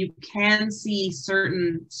 you can see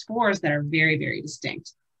certain spores that are very, very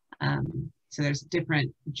distinct. So there's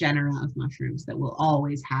different genera of mushrooms that will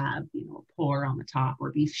always have, a pore on the top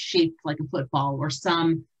or be shaped like a football, or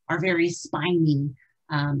some are very spiny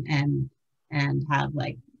and have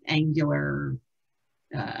like angular,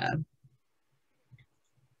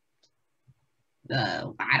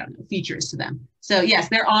 features to them. So yes,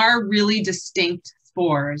 there are really distinct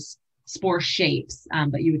spore shapes,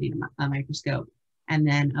 but you would need a microscope and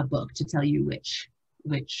then a book to tell you which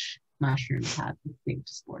mushrooms have distinct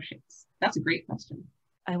spore shapes. That's a great question.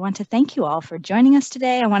 I want to thank you all for joining us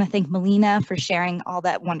today. I want to thank Melina for sharing all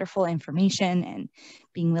that wonderful information and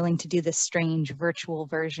being willing to do this strange virtual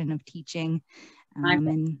version of teaching.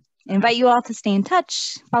 And invite you all to stay in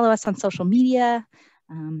touch, follow us on social media.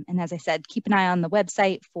 And as I said, keep an eye on the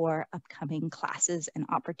website for upcoming classes and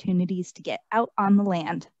opportunities to get out on the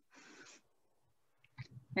land.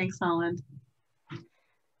 Thanks, Holland.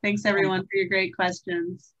 Thanks, everyone, for your great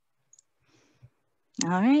questions. All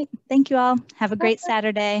right. Thank you all. Have a great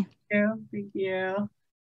Saturday. Thank you.